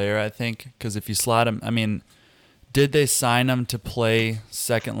misunderstood player. I think because if you slot him, I mean. Did they sign him to play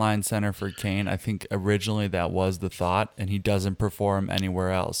second-line center for Kane? I think originally that was the thought, and he doesn't perform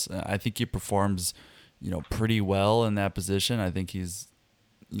anywhere else. I think he performs, pretty well in that position. I think he's,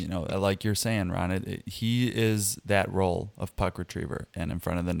 like you're saying, Ron, he is that role of puck retriever and in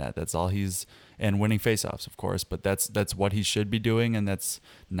front of the net. That's all and winning faceoffs, of course, but that's what he should be doing, and that's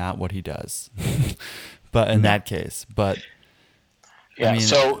not what he does. But in that case, yeah. I mean,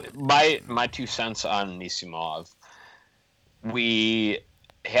 So my 2 cents on Anisimov. We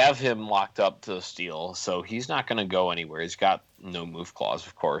have him locked up to the steal, so he's not going to go anywhere. He's got no move clause,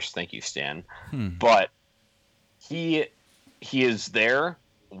 of course. Thank you, Stan. But he is there.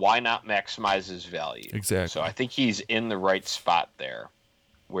 Why not maximize his value? Exactly. So I think he's in the right spot there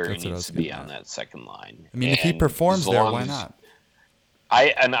where he needs to be on that second line. I mean, if he performs there, why not?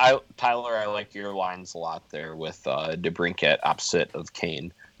 Tyler, I like your lines a lot there with DeBrincat opposite of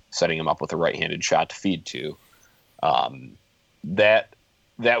Kane, setting him up with a right-handed shot to feed to.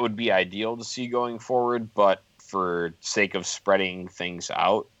 That would be ideal to see going forward, but for sake of spreading things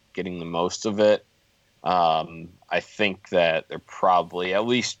out, getting the most of it, I think that they're probably at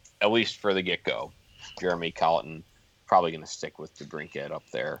least for the get-go, Jeremy Colleton probably going to stick with DeBrincat up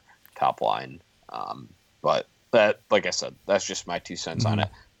there, top line. But that, like I said, that's just my 2 cents on it.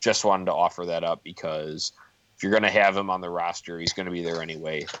 Just wanted to offer that up because if you're going to have him on the roster, he's going to be there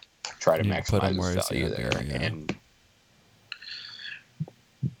anyway. Try to maximize his value there. Yeah. And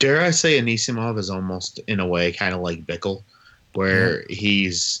dare I say Anisimov is almost in a way kind of like Bickle, where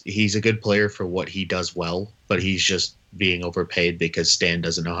he's a good player for what he does well, but he's just being overpaid because Stan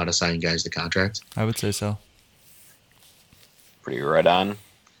doesn't know how to sign guys to contracts. I would say so. Pretty right on.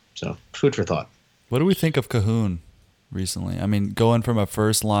 So food for thought. What do we think of Cahoon recently? I mean, going from a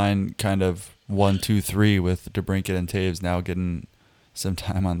first line kind of 1-2-3 with DeBrincat and Taves, now getting some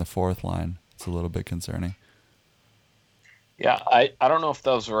time on the fourth line. It's a little bit concerning. Yeah, I don't know if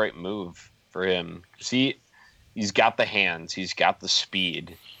that was the right move for him. He's got the hands, he's got the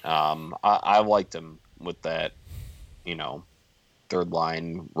speed. I liked him with that, third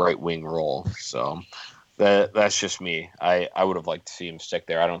line right wing role. So that's just me. I would have liked to see him stick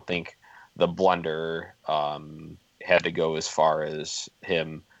there. I don't think the blunder had to go as far as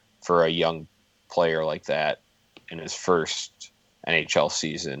him for a young player like that in his first NHL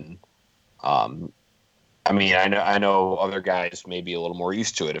season. I mean, I know other guys may be a little more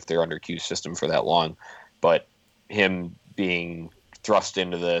used to it if they're under Q's system for that long, but him being thrust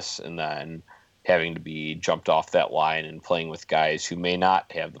into this and then having to be jumped off that line and playing with guys who may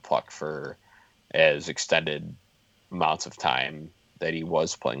not have the puck for as extended amounts of time that he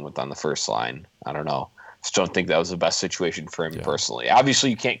was playing with on the first line. I don't know. Just don't think that was the best situation for him personally.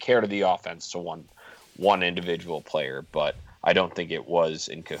 Obviously, you can't carry the offense to one individual player, but I don't think it was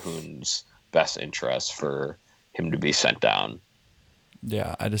in Kahun's best interest for him to be sent down.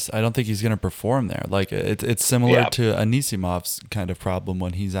 Yeah, I don't think he's going to perform there. Like it's similar to Anisimov's kind of problem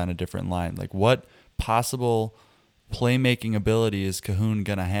when he's on a different line. Like what possible playmaking ability is Kahun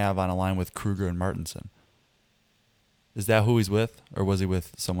going to have on a line with Kruger and Martinson? Is that who he's with, or was he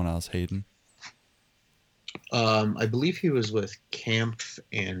with someone else, Hayden? I believe he was with Kampf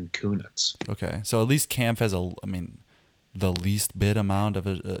and Kunitz. Okay, so at least Kampf has the least bit amount of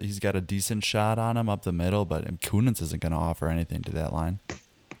he's got a decent shot on him up the middle, but Kunitz isn't going to offer anything to that line.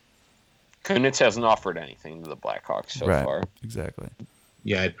 Kunitz hasn't offered anything to the Blackhawks so far. Exactly.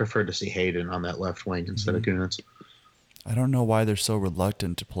 Yeah, I'd prefer to see Hayden on that left wing instead of Kunitz. I don't know why they're so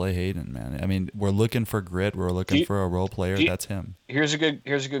reluctant to play Hayden, man. I mean, we're looking for grit. We're looking for a role player. That's him. Here's a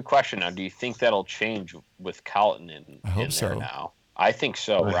good question now. Do you think that'll change with Colton in there now? I think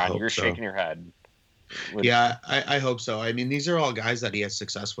so. Ron, you're shaking your head. Yeah, I hope so. I mean, these are all guys that he had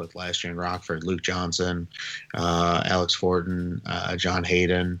success with last year in Rockford. Luke Johnson, Alex Fortin, John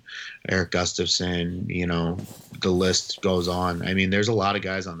Hayden, Eric Gustafson, the list goes on. I mean, there's a lot of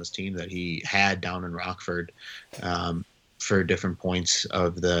guys on this team that he had down in Rockford for different points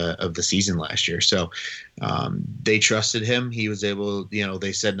of the season last year. So they trusted him. He was able,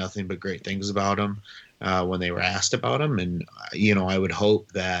 they said nothing but great things about him when they were asked about him. And, I would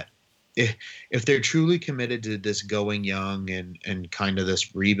hope that if they're truly committed to this going young and kind of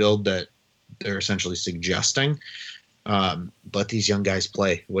this rebuild that they're essentially suggesting, let these young guys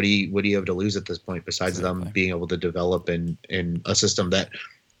play. What do you have to lose at this point besides them being able to develop in a system that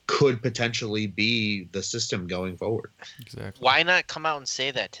could potentially be the system going forward? Exactly. Why not come out and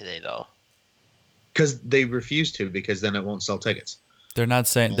say that today, though? Because they refuse to, because then it won't sell tickets. They're not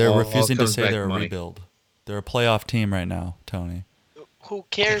saying they're refusing to say they're a rebuild. They're a playoff team right now, Tony. Who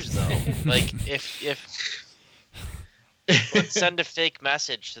cares though? Like if let's send a fake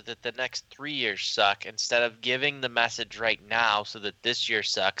message so that the next 3 years suck instead of giving the message right now so that this year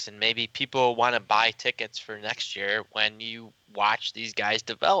sucks, and maybe people want to buy tickets for next year when you watch these guys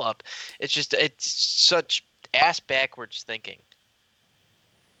develop. It's such ass backwards thinking.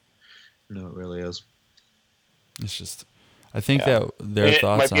 No, it really is. It's just, I think that their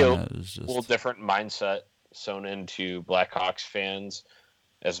thoughts on it is just a little different mindset sewn into Blackhawks fans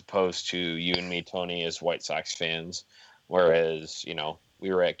as opposed to you and me, Tony, as White Sox fans. Whereas,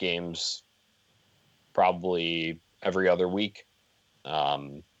 we were at games probably every other week,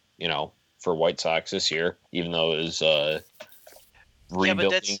 for White Sox this year, even though it was a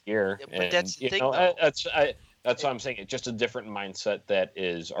rebuilding year. But that's the thing, that's what I'm saying. It's just a different mindset that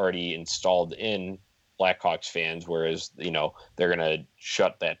is already installed in Blackhawks fans, whereas, they're going to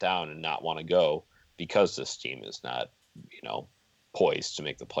shut that down and not want to go because this team is not, poised to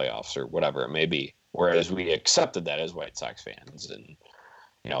make the playoffs or whatever it may be. Whereas we accepted that as White Sox fans, and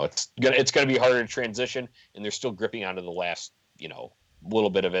it's gonna be harder to transition, and they're still gripping onto the last little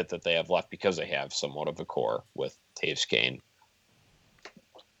bit of it that they have left because they have somewhat of a core with Taves Kane.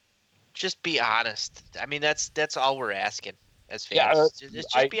 Just be honest. I mean, that's all we're asking as fans.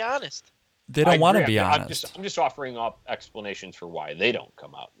 Just be honest. They don't want to be honest. I'm just offering up explanations for why they don't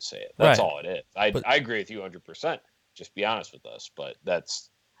come out and say it. That's all it is. I agree with you 100%. Just be honest with us, but that's.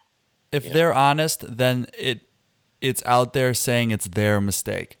 If they're honest, then it's out there saying it's their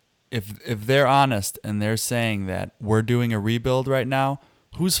mistake. If they're honest and they're saying that we're doing a rebuild right now,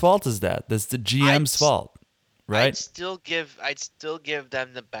 whose fault is that? That's the GM's fault, right? I'd still give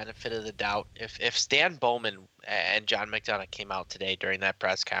them the benefit of the doubt. If Stan Bowman and John McDonough came out today during that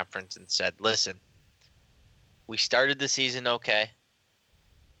press conference and said, "Listen, we started the season okay.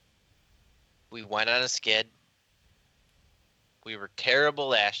 We went on a skid. We were terrible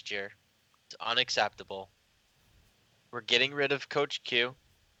last year. It's unacceptable. We're getting rid of Coach Q.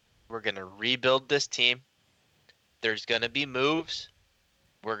 We're going to rebuild this team. There's going to be moves.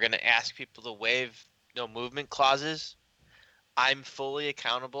 We're going to ask people to waive no movement clauses. I'm fully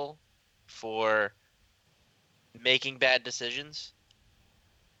accountable for making bad decisions.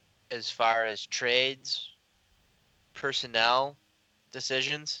 as far as trades, personnel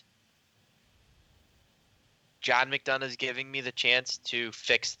decisions, John McDonough is giving me the chance to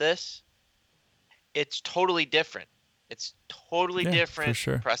fix this. It's totally different. It's totally Yeah, different for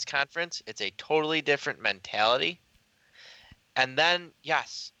sure. press conference. It's a totally different mentality. And then,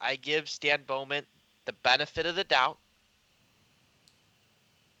 yes, I give Stan Bowman the benefit of the doubt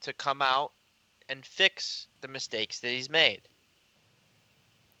to come out and fix the mistakes that he's made.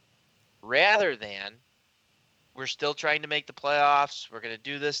 Rather than, we're still trying to make the playoffs, we're going to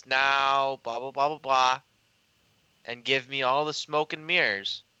do this now, blah, blah, blah, blah, blah, and give me all the smoke and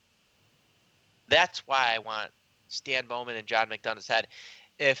mirrors. That's why I want Stan Bowman and John McDonough's head.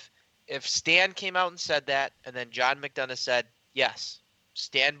 If Stan came out and said that, and then John McDonough said, yes,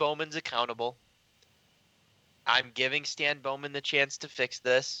 Stan Bowman's accountable. I'm giving Stan Bowman the chance to fix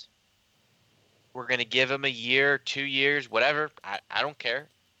this. We're going to give him a year, 2 years, whatever. I don't care.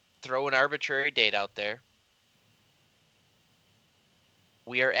 Throw an arbitrary date out there.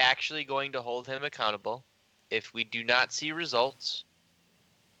 We are actually going to hold him accountable. If we do not see results,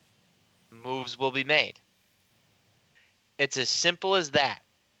 moves will be made. It's as simple as that.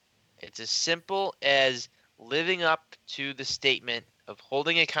 It's as simple as living up to the statement of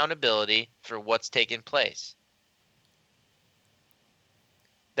holding accountability for what's taken place.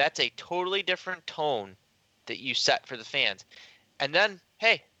 That's a totally different tone that you set for the fans. And then,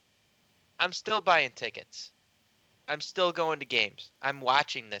 hey, I'm still buying tickets. I'm still going to games. I'm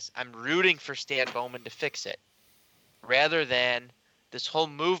watching this. I'm rooting for Stan Bowman to fix it. Rather than this whole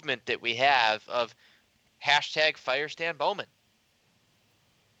movement that we have of hashtag fire Stan Bowman.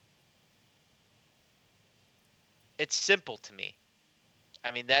 It's simple to me.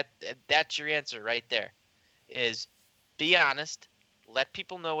 I mean, that's your answer right there. Is be honest, let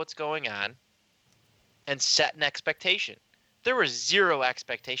people know what's going on, and set an expectation. There was zero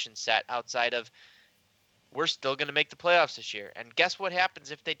expectation set outside of we're still going to make the playoffs this year. And guess what happens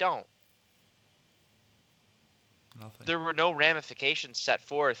if they don't? Nothing. There were no ramifications set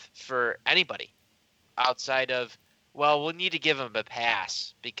forth for anybody outside of, well, we'll need to give him a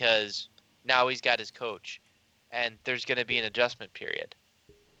pass because now he's got his coach and there's going to be an adjustment period.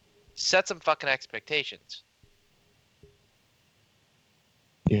 Set some fucking expectations.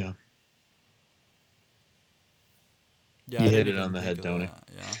 Yeah. Yeah, You I hit didn't it on even the head, think of Tony. that,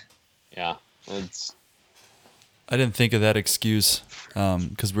 Yeah. Yeah, it's I didn't think of that excuse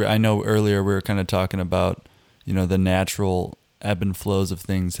because I know earlier we were kind of talking about, the natural ebb and flows of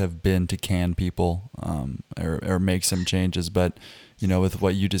things have been to can people or make some changes. But, with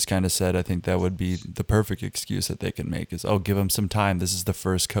what you just kind of said, I think that would be the perfect excuse that they can make is, give him some time. This is the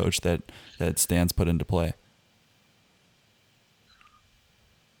first coach that Stan's put into play.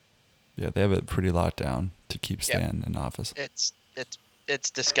 Yeah, they have it pretty locked down to keep Stan in office. It's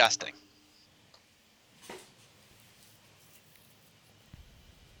disgusting.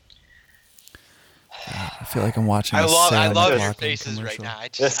 I feel like I'm watching. I love your Lachlan faces commercial.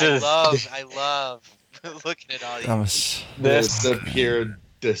 right now. I love looking at all these. The pure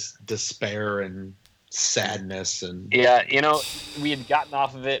despair and sadness and yeah. We had gotten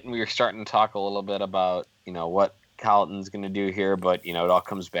off of it and we were starting to talk a little bit about what Colleton's going to do here, but it all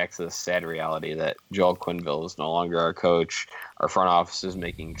comes back to the sad reality that Joel Quenneville is no longer our coach. Our front office is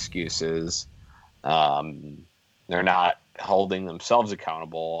making excuses. They're not holding themselves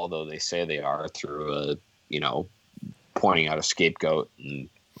accountable, although they say they are through pointing out a scapegoat and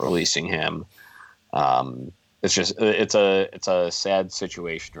releasing him. It's a sad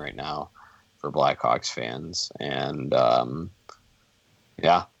situation right now for Blackhawks fans, and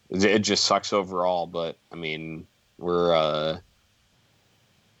it just sucks overall. But I mean, we're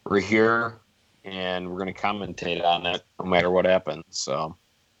here and we're going to commentate on it no matter what happens. So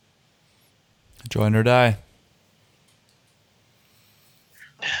Join or die.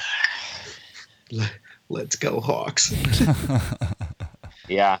 let's go Hawks.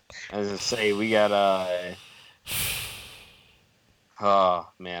 yeah, as I say, we got oh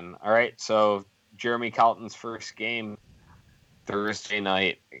man. All right, so Jeremy Colleton's first game Thursday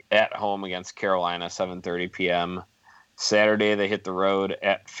night at home against Carolina, 7:30 p.m. Saturday they hit the road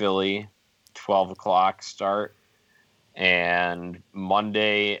at Philly, 12 o'clock start, and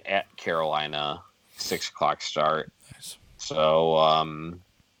Monday at Carolina, 6 o'clock start. Nice. So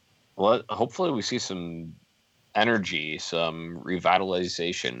hopefully we see some energy, some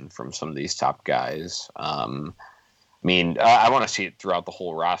revitalization from some of these top guys. I want to see it throughout the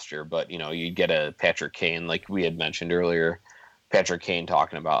whole roster, but you get a Patrick Kane, like we had mentioned earlier. Patrick Kane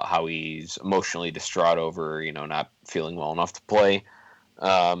talking about how he's emotionally distraught over not feeling well enough to play.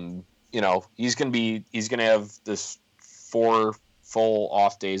 He's gonna have this 4 full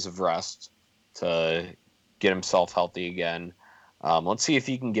off days of rest to get himself healthy again. Let's see if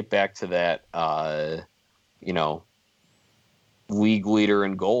he can get back to that, league leader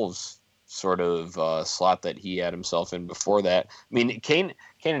in goals sort of slot that he had himself in before that. I mean, Kane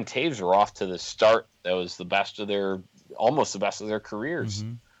and Taves were off to the start. That was almost the best of their careers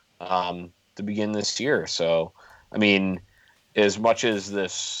to begin this year. So, I mean, as much as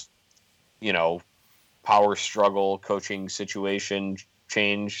this, power struggle, coaching situation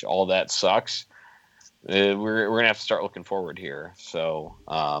change, all that sucks. We're gonna have to start looking forward here. So,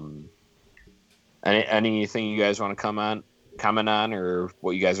 anything you guys want to comment on, or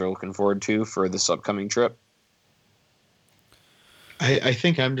what you guys are looking forward to for this upcoming trip? I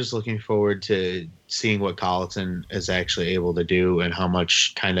think I'm just looking forward to seeing what Colleton is actually able to do and how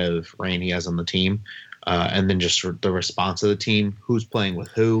much kind of reign he has on the team, and then just the response of the team, who's playing with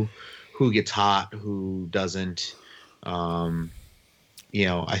who gets hot, who doesn't. I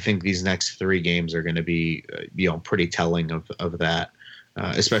think these next 3 games are going to be, pretty telling of that,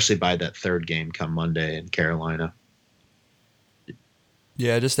 especially by that third game come Monday in Carolina.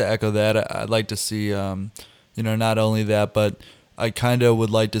 Yeah, just to echo that, I'd like to see, not only that, but I kind of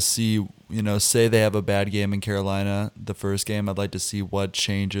would like to see, say they have a bad game in Carolina, the first game, I'd like to see what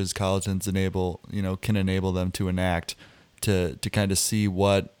changes Colleton's can enable them to enact to kind of see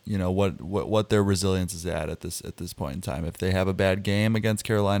what their resilience is at this point in time. If they have a bad game against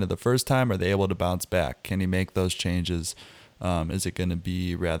Carolina the first time, are they able to bounce back? Can he make those changes? Is it going to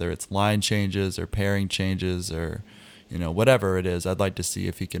be rather it's line changes or pairing changes or whatever it is? I'd like to see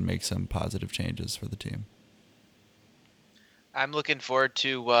if he can make some positive changes for the team. I'm looking forward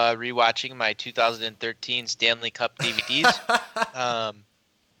to rewatching my 2013 Stanley Cup DVDs.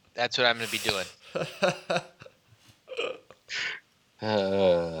 That's what I'm going to be doing.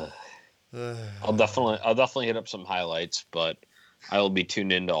 I'll definitely hit up some highlights, but I will be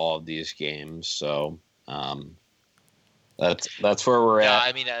tuned into all of these games. So that's where we're at.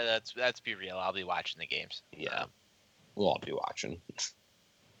 I mean, let's be real. I'll be watching the games. Yeah, we'll all be watching.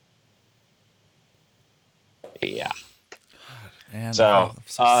 Yeah. And so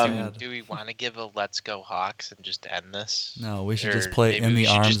sad. Do we want to give a "Let's Go Hawks" and just end this? No, we should Or just play maybe "In we the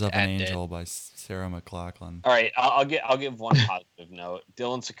should Arms just of an end it. Angel" by Sarah McLachlan. All right, I'll give one positive note.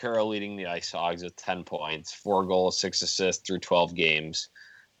 Dylan Sakura leading the Ice Hogs with 10 points, 4 goals, 6 assists through 12 games.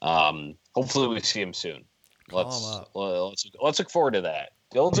 Hopefully we see him soon. Let's look forward to that.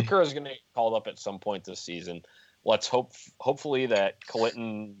 Dylan Sakura is going to get called up at some point this season. Let's hopefully that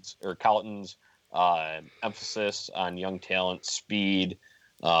Colleton's emphasis on young talent, speed,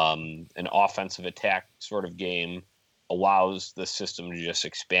 an offensive attack sort of game allows the system to just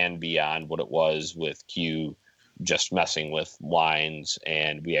expand beyond what it was with Q just messing with lines,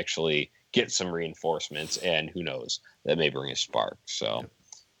 and we actually get some reinforcements, and who knows, that may bring a spark. So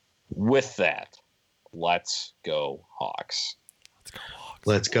with that, let's go Hawks.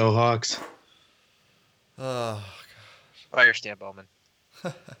 Let's go Hawks. Oh, Fire Stan Bowman.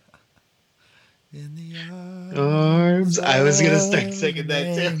 in the Arms. I was gonna start singing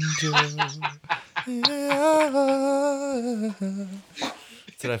that too.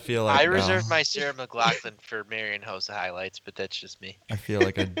 That's what I feel like. I now. reserved my Sarah McLachlan for Marion Hossa highlights, but that's just me. I feel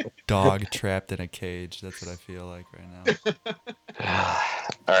like a dog trapped in a cage. That's what I feel like right now.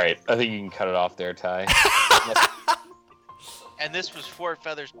 All right, I think you can cut it off there, Ty. And this was Four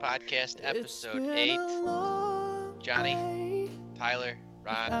Feathers Podcast, episode 8. Johnny, Tyler,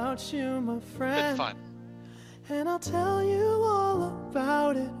 Ron, been fun. And I'll tell you all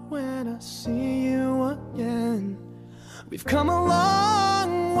about it when I see you again. We've come a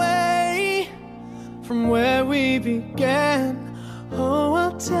long way from where we began.